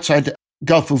outside the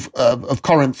Gulf of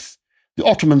Corinth. The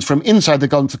Ottomans from inside the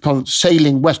Gulf of Corinth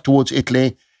sailing west towards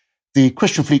Italy. The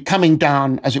Christian fleet coming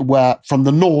down, as it were, from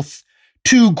the north.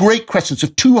 Two great crescents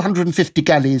of 250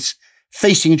 galleys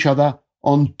facing each other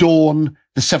on dawn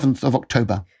the 7th of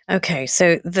October. Okay,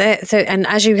 so and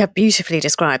as you have beautifully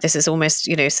described, this is almost,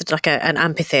 sort of like an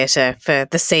amphitheatre for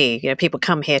the sea. People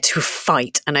come here to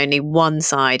fight and only one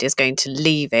side is going to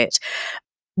leave it.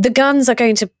 The guns are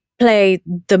going to play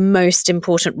the most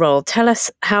important role. Tell us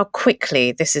how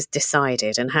quickly this is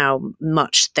decided and how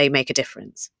much they make a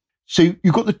difference. So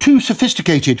you've got the two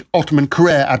sophisticated Ottoman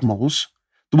career admirals,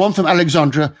 the one from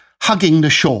Alexandria hugging the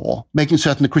shore, making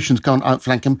certain the Christians can't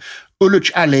outflank him,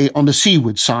 Uluç Ali on the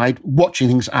seaward side, watching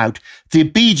things out, the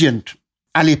obedient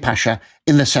Ali Pasha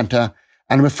in the centre,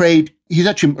 and I'm afraid he's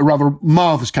actually a rather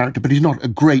marvellous character, but he's not a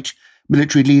great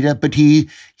military leader, but he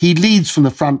leads from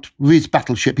the front with his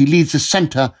battleship. He leads the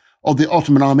centre of the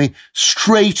Ottoman army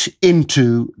straight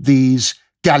into these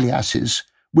galleasses,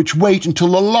 which wait until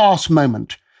the last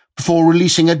moment before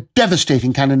releasing a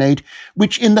devastating cannonade,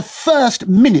 which in the first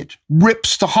minute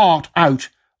rips the heart out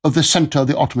of the centre of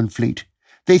the Ottoman fleet.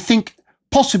 They think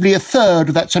possibly a third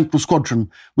of that central squadron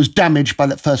was damaged by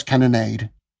that first cannonade.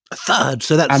 A third?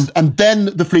 So that's... And then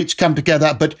the fleets come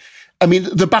together, but I mean,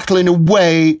 the battle in a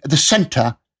way, the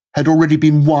centre had already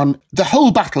been won. The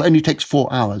whole battle only takes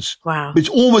 4 hours. Wow. It's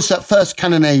almost that first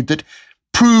cannonade that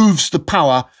proves the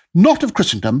power, not of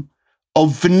Christendom,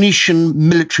 of Venetian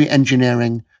military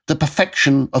engineering, the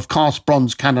perfection of cast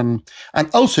bronze cannon. And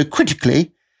also,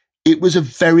 critically, it was a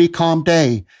very calm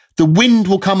day. The wind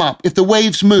will come up. If the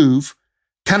waves move,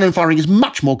 cannon firing is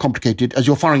much more complicated as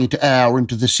you're firing into air or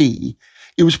into the sea.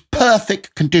 It was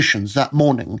perfect conditions that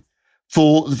morning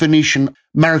for the Venetian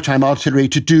maritime artillery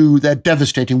to do their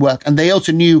devastating work. And they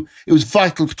also knew it was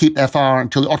vital to keep their fire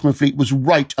until the Ottoman fleet was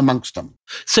right amongst them.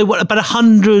 So what, about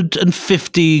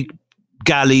 150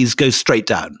 galleys go straight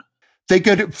down? They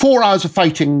go to 4 hours of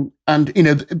fighting, and,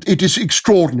 it is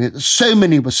extraordinary. So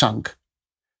many were sunk.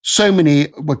 So many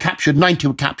were captured, 90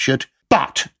 were captured.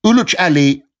 But Uluç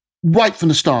Ali, right from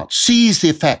the start, sees the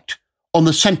effect on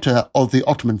the centre of the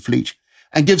Ottoman fleet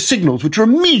and gives signals which are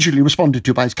immediately responded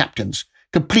to by his captains.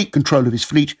 Complete control of his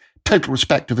fleet, total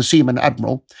respect of a seaman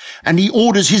admiral. And he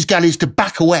orders his galleys to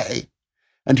back away.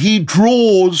 And he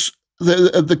draws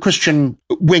the Christian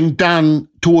wing down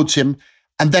towards him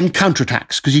and then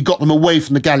counterattacks because he got them away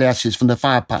from the galleasses, from their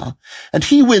firepower. And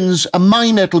he wins a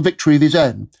minor little victory of his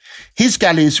own. His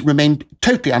galleys remained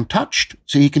totally untouched,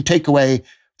 so he can take away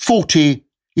 40.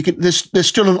 There's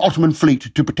still an Ottoman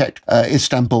fleet to protect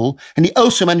Istanbul. And he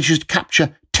also manages to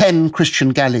capture 10 Christian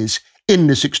galleys in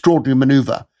this extraordinary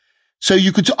manoeuvre. So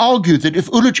you could argue that if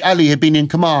Uluç Ali had been in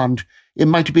command, it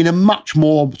might have been a much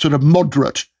more sort of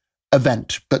moderate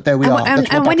event, but there we are.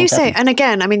 And when you say, and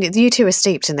again, I mean, you two are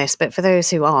steeped in this, but for those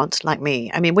who aren't, like me,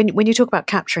 I mean, when you talk about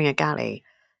capturing a galley,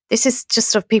 this is just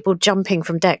sort of people jumping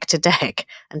from deck to deck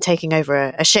and taking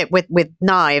over a ship with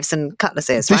knives and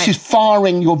cutlasses, This is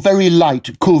firing your very light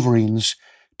culverines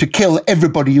to kill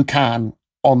everybody you can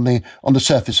on the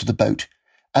surface of the boat,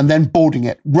 and then boarding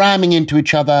it, ramming into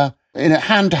each other, in a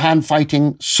hand-to-hand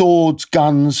fighting, swords,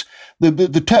 guns.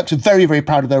 The Turks are very, very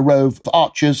proud of their row of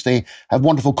archers. They have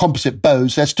wonderful composite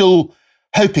bows. They're still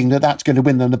hoping that that's going to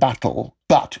win them the battle.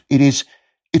 But it is,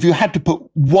 if you had to put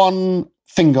one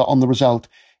finger on the result,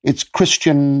 it's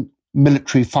Christian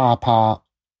military firepower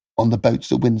on the boats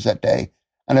that wins that day.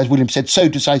 And as William said, so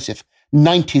decisive,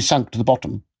 90 sunk to the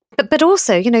bottom. But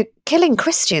also, killing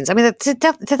Christians. I mean, did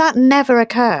that never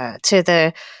occur to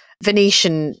the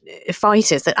Venetian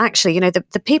fighters that actually,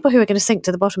 the people who are going to sink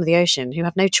to the bottom of the ocean, who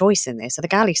have no choice in this, are the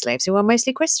galley slaves who are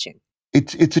mostly Christian?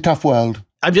 It's a tough world.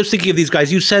 I'm just thinking of these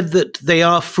guys. You said that they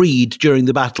are freed during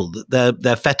the battle, that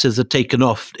their fetters are taken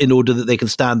off in order that they can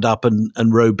stand up and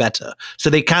row better. So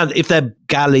they can, if their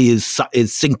galley is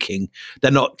sinking,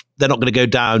 they're not going to go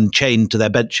down chained to their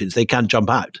benches. They can jump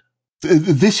out.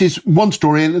 This is one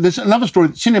story, and there's another story.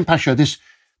 Sinan Pasha, the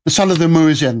son of the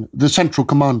Muezzin, the central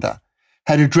commander,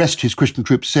 had addressed his Christian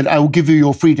troops, said, I will give you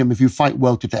your freedom if you fight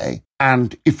well today,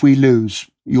 and if we lose,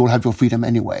 you'll have your freedom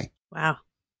anyway. Wow.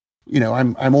 You know,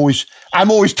 I'm always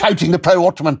touting the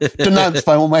pro-Ottoman denounced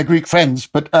by all my Greek friends,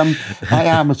 but I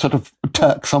am a sort of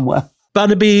Turk somewhere.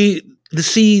 Barnaby, the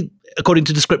sea, according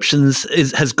to descriptions,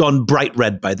 has gone bright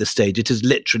red by this stage. It is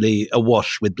literally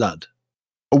awash with blood.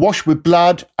 Awash with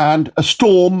blood, and a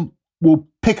storm will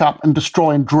pick up and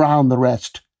destroy and drown the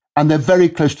rest. And they're very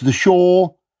close to the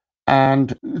shore,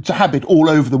 and it's a habit all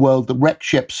over the world that wrecked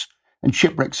ships and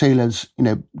shipwrecked sailors, you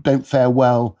know, don't fare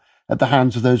well at the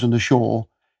hands of those on the shore.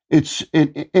 It's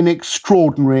an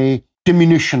extraordinary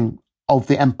diminution of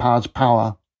the empire's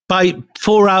power. By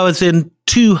 4 hours in,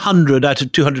 200 out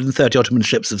of 230 Ottoman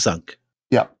ships have sunk.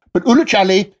 Yeah. But Uluç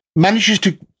Ali manages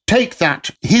to take that,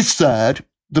 his third,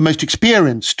 the most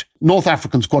experienced North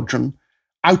African squadron,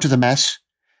 out of the mess,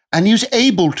 and he was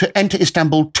able to enter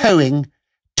Istanbul towing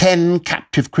 10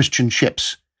 captive Christian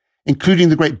ships, including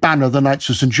the great banner of the Knights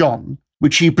of St. John,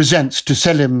 which he presents to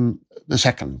Selim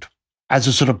II as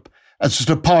a sort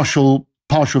of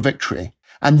partial victory.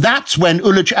 And that's when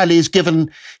Uluç Ali is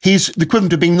given, he's the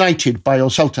equivalent of being knighted by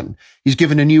your sultan. He's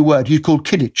given a new word. He's called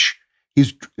Kilic.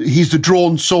 He's the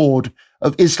drawn sword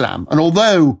of Islam. And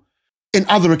although in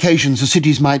other occasions the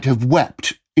cities might have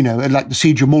wept, you know, like the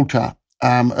siege of Malta,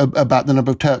 about the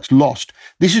number of Turks lost,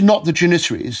 this is not the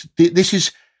Janissaries. This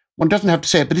is, one doesn't have to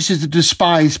say it, but this is the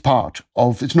despised part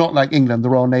of, it's not like England, the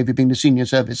Royal Navy being the senior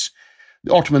service.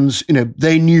 The Ottomans, you know,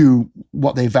 they knew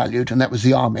what they valued, and that was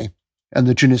the army and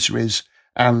the Janissaries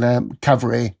and the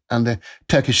cavalry and the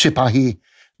Turkish Sipahi.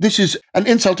 This is an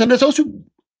insult. And it's also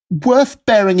worth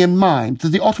bearing in mind that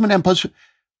the Ottoman Empire is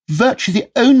virtually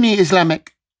the only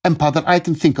Islamic empire that I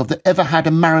can think of that ever had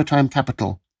a maritime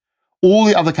capital. All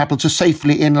the other capitals are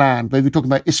safely inland, whether we're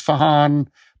talking about Isfahan,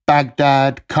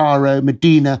 Baghdad, Cairo,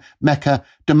 Medina, Mecca,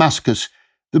 Damascus.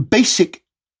 The basic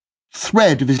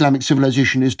thread of Islamic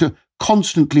civilization is to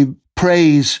constantly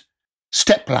praise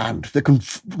steppe land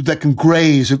that can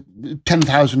graze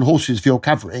 10,000 horses for your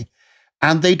cavalry,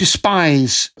 and they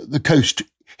despise the coast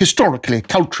historically,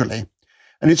 culturally.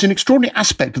 And it's an extraordinary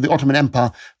aspect of the Ottoman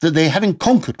Empire that they, having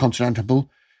conquered Constantinople,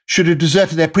 should have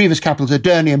deserted their previous capitals,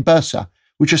 Edirne and Bursa,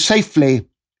 which are safely,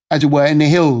 as it were, in the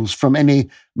hills from any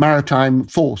maritime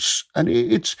force. And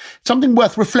it's something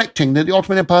worth reflecting that the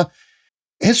Ottoman Empire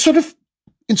has sort of,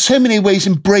 in so many ways,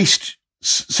 embraced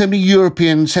so many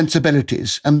European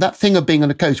sensibilities. And that thing of being on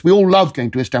the coast, we all love going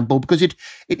to Istanbul because it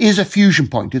is a fusion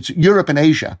point. It's Europe and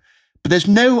Asia. But there's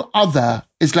no other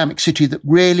Islamic city that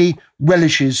really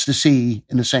relishes the sea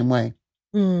in the same way.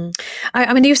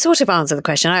 I mean, you sort of answered the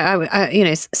question.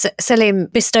 Selim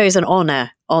bestows an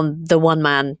honour on the one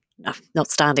man, not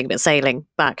standing, but sailing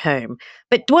back home.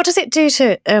 But what does it do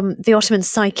to the Ottoman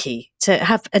psyche to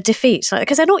have a defeat?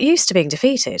 Because they're not used to being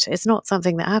defeated. It's not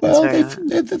something that happens very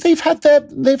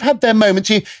often. They've had their moments.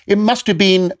 It must have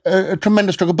been a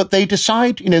tremendous struggle, but they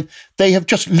decide, they have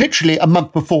just literally a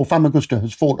month before Famagusta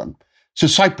has fallen. So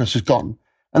Cyprus has gone.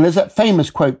 And there's that famous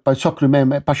quote by Soklu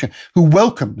Mehmet Pasha, who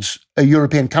welcomes a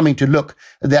European coming to look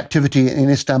at the activity in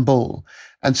Istanbul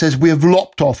and says, "We have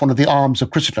lopped off one of the arms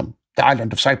of Christendom, the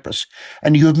island of Cyprus,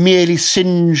 and you have merely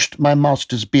singed my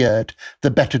master's beard, the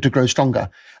better to grow stronger."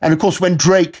 And of course, when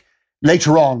Drake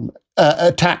later on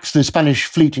attacks the Spanish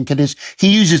fleet in Cadiz, he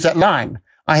uses that line,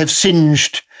 "I have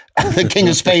singed the King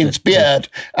of Spain's beard,"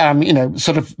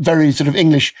 sort of very sort of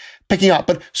English picking up.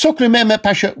 But Soklu Mehmet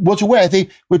Pasha was aware. They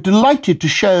were delighted to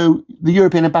show the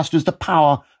European ambassadors the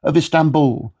power of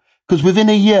Istanbul, because within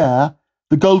a year,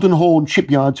 the Golden Horn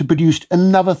shipyards had produced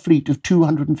another fleet of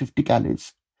 250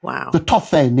 galleys. Wow. The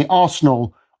Toffain, the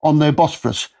arsenal on the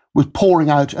Bosphorus, was pouring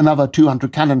out another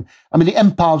 200 cannon. I mean, the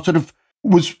empire sort of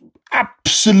was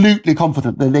absolutely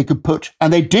confident that they could put,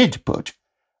 and they did put,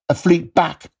 a fleet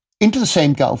back into the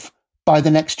same Gulf by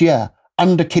the next year,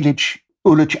 under Kilic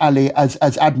Uluç Ali as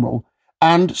admiral,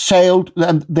 and sailed.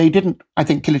 And they didn't, I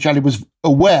think Kilic Ali was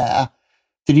aware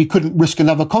that he couldn't risk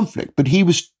another conflict, but he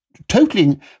was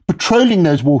totally patrolling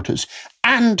those waters.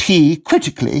 And he,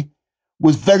 critically,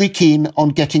 was very keen on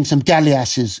getting some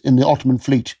galleasses in the Ottoman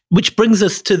fleet. Which brings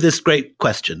us to this great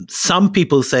question. Some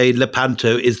people say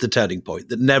Lepanto is the turning point,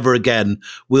 that never again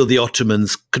will the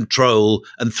Ottomans control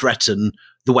and threaten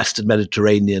the Western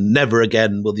Mediterranean. Never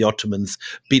again will the Ottomans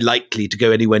be likely to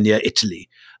go anywhere near Italy.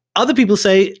 Other people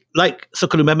say, like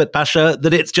Soklu Mehmet Pasha,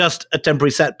 that it's just a temporary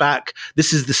setback.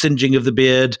 This is the singeing of the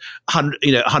beard.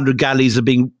 100 galleys are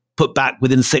being put back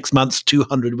within 6 months,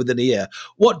 200 within a year.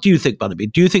 What do you think, Barnaby?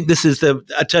 Do you think this is a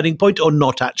turning point, or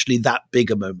not actually that big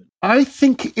a moment? I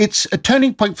think it's a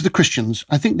turning point for the Christians.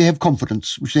 I think they have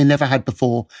confidence, which they never had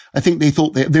before. I think they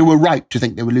thought they were right to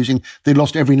think they were losing. They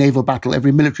lost every naval battle,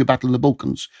 every military battle in the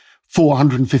Balkans for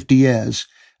 150 years.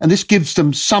 And this gives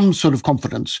them some sort of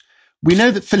confidence, We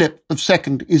know that Philip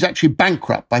II is actually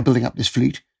bankrupt by building up this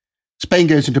fleet. Spain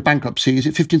goes into bankruptcy. Is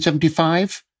it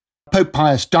 1575? Pope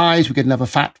Pius dies. We get another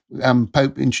fat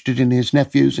pope interested in his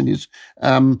nephews and his,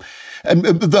 and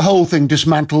the whole thing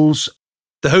dismantles.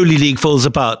 The Holy League falls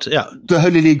apart, yeah. The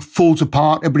Holy League falls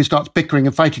apart. Everybody starts bickering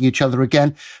and fighting each other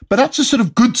again. But that's a sort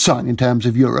of good sign in terms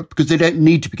of Europe, because they don't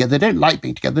need to be together. They don't like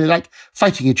being together. They like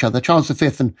fighting each other. Charles V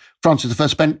and Francis I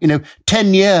spent,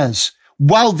 10 years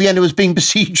while Vienna was being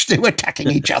besieged. They were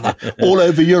attacking each other all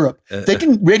over Europe. They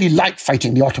didn't really like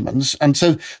fighting the Ottomans. And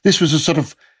so this was a sort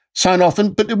of sign off.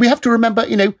 But we have to remember,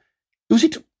 were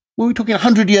we talking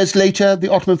 100 years later,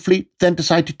 the Ottoman fleet then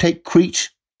decided to take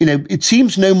Crete? It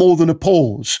seems no more than a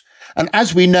pause. And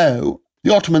as we know,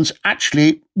 the Ottomans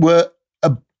actually were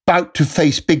about to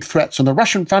face big threats on the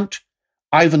Russian front.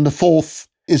 Ivan IV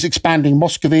is expanding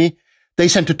Muscovy. They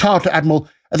sent a Tartar admiral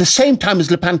at the same time as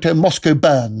Lepanto. Moscow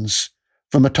burns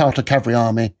from a Tartar cavalry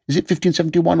army. Is it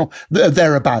 1571 or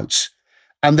thereabouts?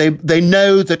 And they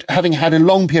know that having had a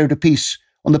long period of peace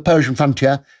on the Persian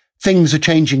frontier, things are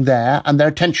changing there, and their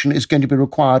attention is going to be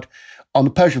required on the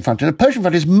Persian front. And the Persian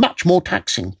front is much more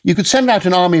taxing. You could send out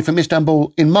an army from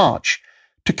Istanbul in March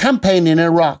to campaign in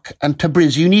Iraq and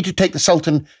Tabriz. You need to take the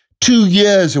Sultan 2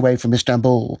 years away from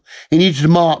Istanbul. He needed to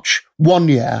march 1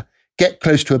 year, get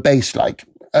close to a base like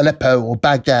Aleppo or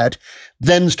Baghdad,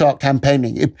 then start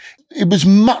campaigning. It was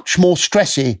much more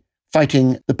stressy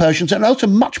fighting the Persians, and also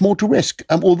much more to risk.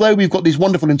 Although we've got these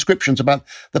wonderful inscriptions about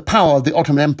the power of the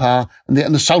Ottoman Empire and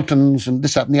the sultans and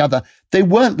this, that and the other, they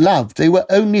weren't loved. They were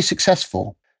only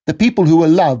successful. The people who were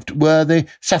loved were the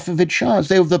Safavid Shahs.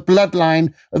 They were the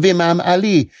bloodline of Imam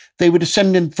Ali. They were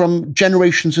descended from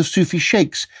generations of Sufi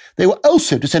sheikhs. They were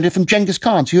also descended from Genghis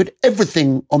Khan, so you had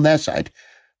everything on their side.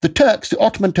 The Turks, the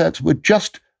Ottoman Turks, were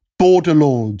just border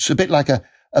lords, a bit like a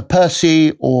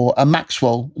Percy or a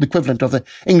Maxwell, the equivalent of the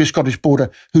English-Scottish border,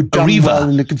 who done well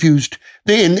in the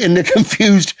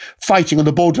confused fighting on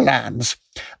the borderlands.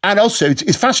 And also,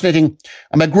 it's fascinating.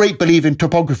 I'm a great believer in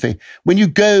topography. When you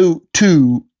go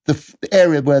to the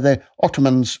area where the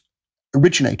Ottomans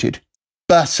originated,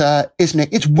 Bursa, isn't it?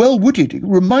 It's well wooded. It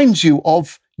reminds you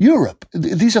of Europe.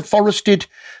 These are forested,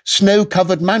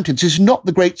 snow-covered mountains. It's not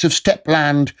the greats of steppe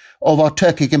land of our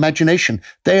Turkic imagination.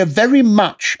 They are very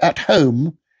much at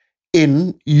home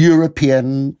in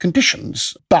European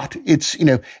conditions. But it's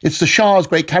the Shah's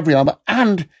great cavalry armor,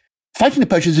 and fighting the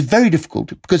Persians is very difficult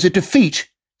because a defeat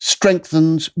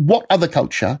strengthens what other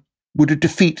culture would a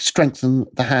defeat strengthen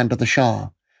the hand of the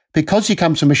Shah? Because he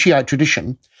comes from a Shiite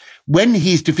tradition, when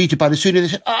he's defeated by the Sunni, they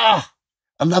say,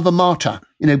 another martyr.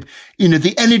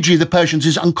 The energy of the Persians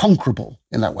is unconquerable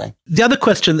in that way. The other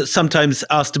question that's sometimes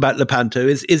asked about Lepanto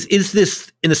is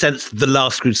this, in a sense, the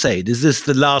last crusade? Is this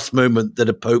the last moment that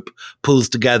a pope pulls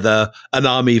together an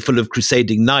army full of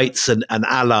crusading knights and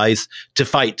allies to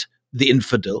fight the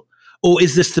infidel? Or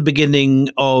is this the beginning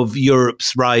of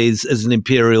Europe's rise as an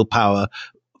imperial power?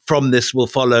 From this will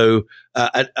follow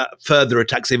further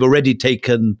attacks. They've already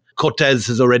taken, Cortez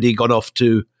has already gone off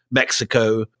to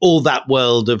Mexico. All that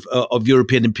world of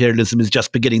European imperialism is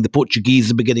just beginning. The Portuguese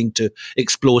are beginning to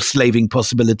explore slaving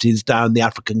possibilities down the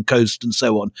African coast and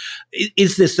so on.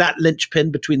 Is this that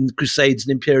linchpin between the Crusades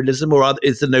and imperialism, or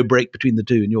is there no break between the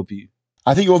two in your view?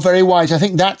 I think you're very wise. I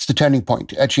think that's the turning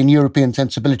point, actually, in European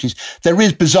sensibilities. There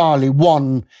is bizarrely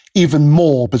one even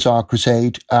more bizarre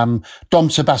crusade. Dom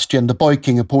Sebastian, the boy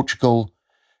king of Portugal,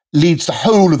 leads the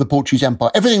whole of the Portuguese Empire,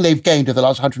 everything they've gained over the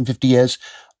last 150 years,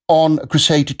 on a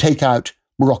crusade to take out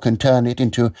Morocco and turn it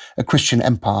into a Christian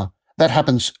empire. That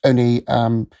happens only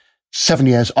 7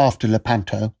 years after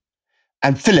Lepanto.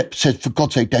 And Philip said, for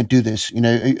God's sake, don't do this.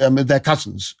 They're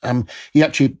cousins. He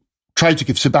actually tried to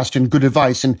give Sebastian good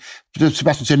advice, and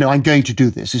Sebastian said, no, I'm going to do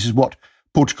this. This is what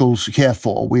Portugal's here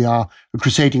for. We are a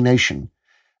crusading nation.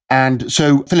 And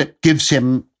so Philip gives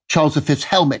him Charles V's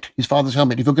helmet, his father's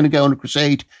helmet. If you're going to go on a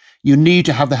crusade, you need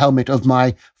to have the helmet of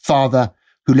my father,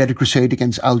 who led a crusade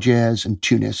against Algiers and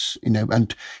Tunis,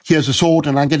 and here's a sword,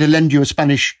 and I'm going to lend you a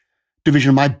Spanish division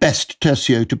of my best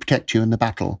tercio to protect you in the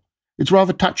battle. It's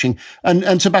rather touching.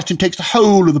 And Sebastian takes the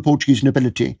whole of the Portuguese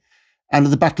nobility. And at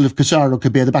the Battle of Cazaro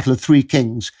Kabir, the Battle of Three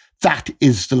Kings, that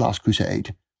is the last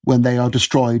crusade, when they are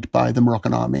destroyed by the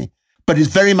Moroccan army. But it's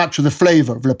very much of the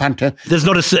flavour of Lepanto.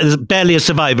 There's barely a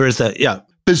survivor, is there? Yeah.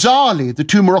 Bizarrely, the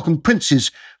two Moroccan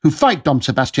princes who fight Dom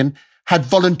Sebastian had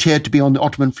volunteered to be on the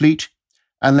Ottoman fleet.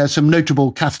 And there's some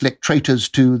notable Catholic traitors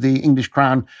to the English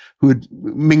crown who had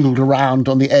mingled around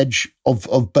on the edge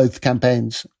of both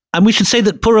campaigns. And we should say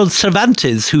that poor old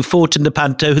Cervantes, who fought in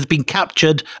Lepanto, has been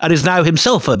captured and is now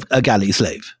himself a galley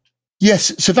slave.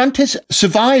 Yes, Cervantes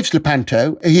survives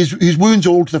Lepanto. His wounds are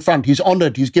all to the front. He's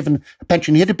honoured. He's given a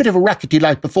pension. He had a bit of a rackety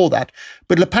life before that,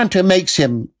 but Lepanto makes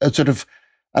him a sort of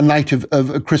a knight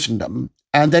of Christendom.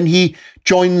 And then he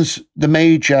joins the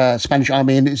major Spanish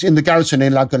army and is in the garrison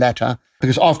in La Goleta,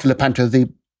 because after Lepanto, the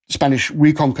Spanish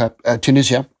reconquer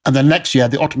Tunisia. And then next year,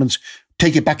 the Ottomans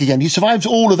take it back again. He survives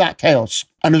all of that chaos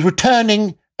and is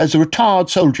returning as a retired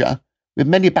soldier with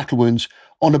many battle wounds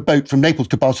on a boat from Naples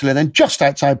to Barcelona. And just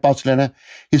outside Barcelona,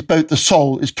 his boat, the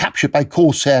Sol, is captured by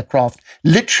Corsair craft,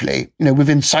 literally,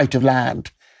 within sight of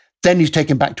land. Then he's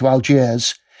taken back to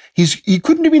Algiers. He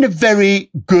couldn't have been a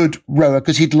very good rower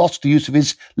because he'd lost the use of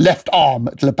his left arm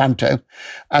at Lepanto.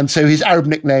 And so his Arab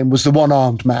nickname was the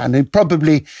one-armed man. He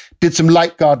probably did some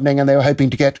light gardening and they were hoping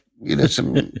to get,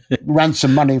 some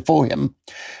ransom money for him.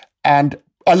 And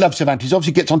I love Cervantes.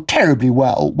 Obviously gets on terribly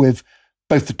well with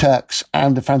both the Turks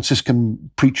and the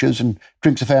Franciscan preachers and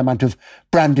drinks a fair amount of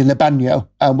brandy in Lepanto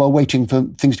while waiting for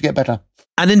things to get better.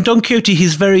 And in Don Quixote,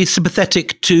 he's very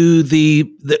sympathetic to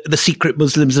the secret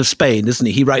Muslims of Spain, isn't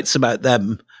he? He writes about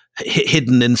them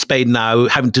hidden in Spain now,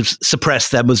 having to suppress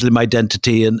their Muslim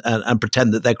identity and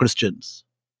pretend that they're Christians.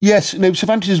 Yes,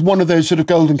 Cervantes is one of those sort of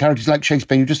golden characters like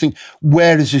Shakespeare. You just think,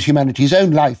 where is his humanity? His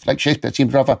own life, like Shakespeare,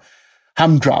 seems rather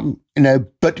humdrum,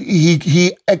 but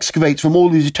he excavates from all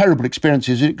these terrible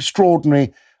experiences,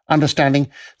 extraordinary understanding.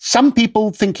 Some people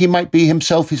think he might be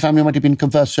himself, his family might have been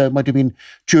converso, might have been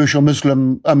Jewish or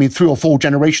Muslim, 3 or 4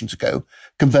 generations ago,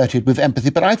 converted with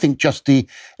empathy. But I think just the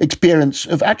experience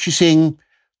of actually seeing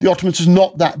the Ottomans as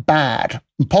not that bad,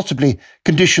 and possibly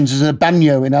conditions as a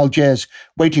bagnio in Algiers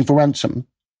waiting for ransom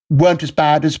weren't as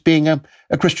bad as being a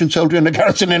Christian soldier in a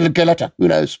garrison in La Goleta. Who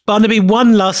knows? Barnaby,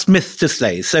 one last myth to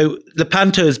slay. So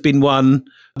Lepanto has been won.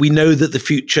 We know that the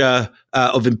future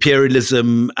of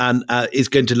imperialism is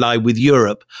going to lie with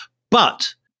Europe.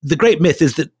 But the great myth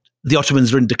is that the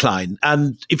Ottomans are in decline.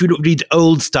 And if you read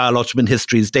old-style Ottoman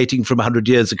histories dating from 100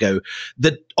 years ago,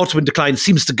 the Ottoman decline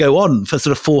seems to go on for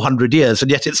sort of 400 years, and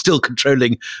yet it's still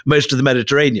controlling most of the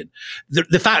Mediterranean.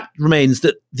 The fact remains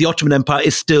that the Ottoman Empire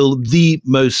is still the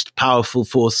most powerful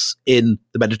force in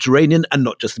the Mediterranean, and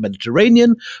not just the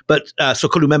Mediterranean, but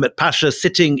Sokolu Mehmet Pasha,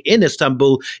 sitting in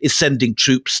Istanbul, is sending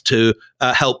troops to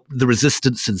help the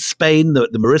resistance in Spain, the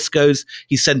Moriscos.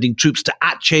 He's sending troops to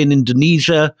Aceh in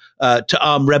Indonesia to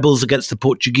arm rebels against the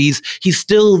Portuguese. He's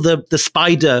still the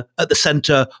spider at the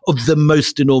center of the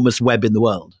most enormous web in the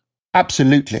world.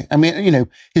 Absolutely. I mean,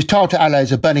 his Tartar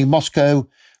allies are burning Moscow.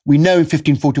 We know in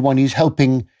 1541 he's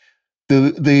helping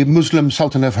the Muslim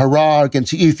Sultan of Harar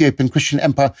against the Ethiopian Christian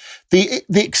Empire. The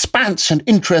expanse and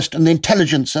interest and the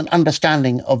intelligence and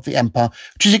understanding of the empire,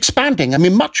 which is expanding. I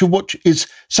mean, much of what is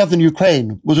southern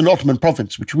Ukraine was an Ottoman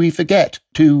province, which we forget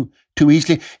too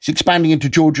easily. It's expanding into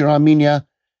Georgia, Armenia.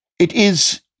 It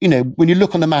is, when you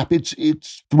look on the map, it's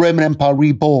the Roman Empire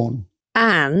reborn.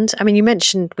 And,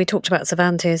 we talked about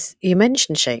Cervantes, you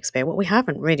mentioned Shakespeare. What we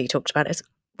haven't really talked about is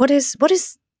what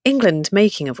is England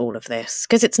making of all of this?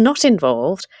 Because it's not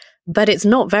involved, but it's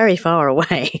not very far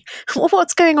away.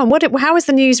 What's going on? How is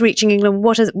the news reaching England?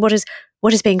 What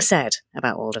is being said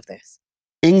about all of this?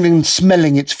 England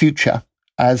smelling its future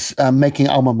as making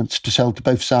armaments to sell to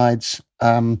both sides.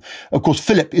 Of course,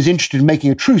 Philip is interested in making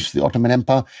a truce with the Ottoman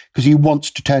Empire because he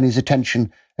wants to turn his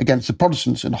attention against the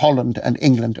Protestants in Holland and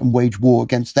England and wage war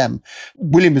against them.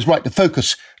 William is right to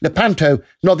focus. Lepanto,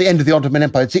 not the end of the Ottoman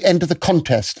Empire, it's the end of the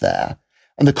contest there.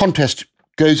 And the contest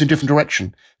goes in a different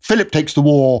direction. Philip takes the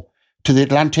war to the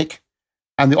Atlantic,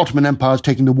 and the Ottoman Empire is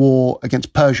taking the war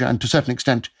against Persia and to a certain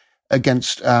extent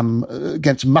against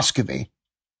Muscovy.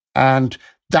 And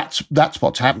that's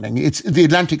what's happening. It's the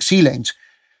Atlantic sea lanes.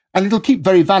 And it'll keep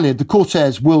very valid. The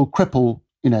Corsairs will cripple,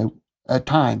 at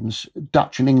times,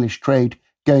 Dutch and English trade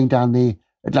going down the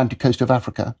Atlantic coast of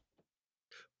Africa.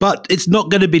 But it's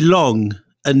not going to be long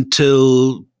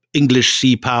until English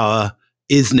sea power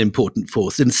is an important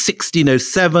force. In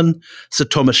 1607, Sir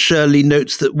Thomas Shirley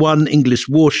notes that one English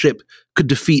warship could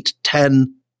defeat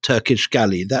 10 Turkish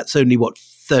galleys. That's only,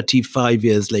 35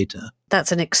 years later.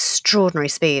 That's an extraordinary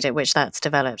speed at which that's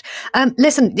developed.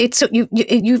 Listen,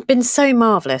 you've been so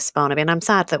marvellous, Barnaby, and I'm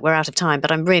sad that we're out of time,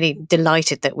 but I'm really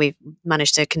delighted that we've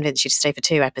managed to convince you to stay for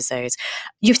 2 episodes.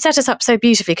 You've set us up so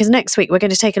beautifully because next week we're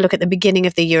going to take a look at the beginning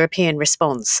of the European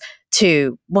response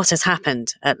to what has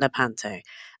happened at Lepanto.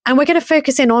 And we're going to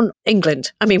focus in on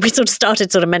England. We sort of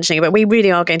started mentioning it, but we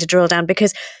really are going to drill down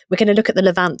because we're going to look at the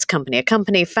Levant Company, a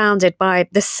company founded by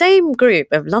the same group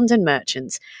of London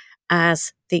merchants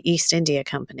as the East India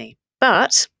Company,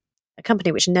 but a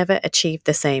company which never achieved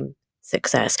the same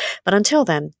success. But until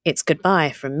then, it's goodbye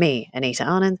from me, Anita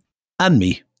Anand. And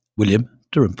me, William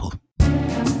Dalrymple.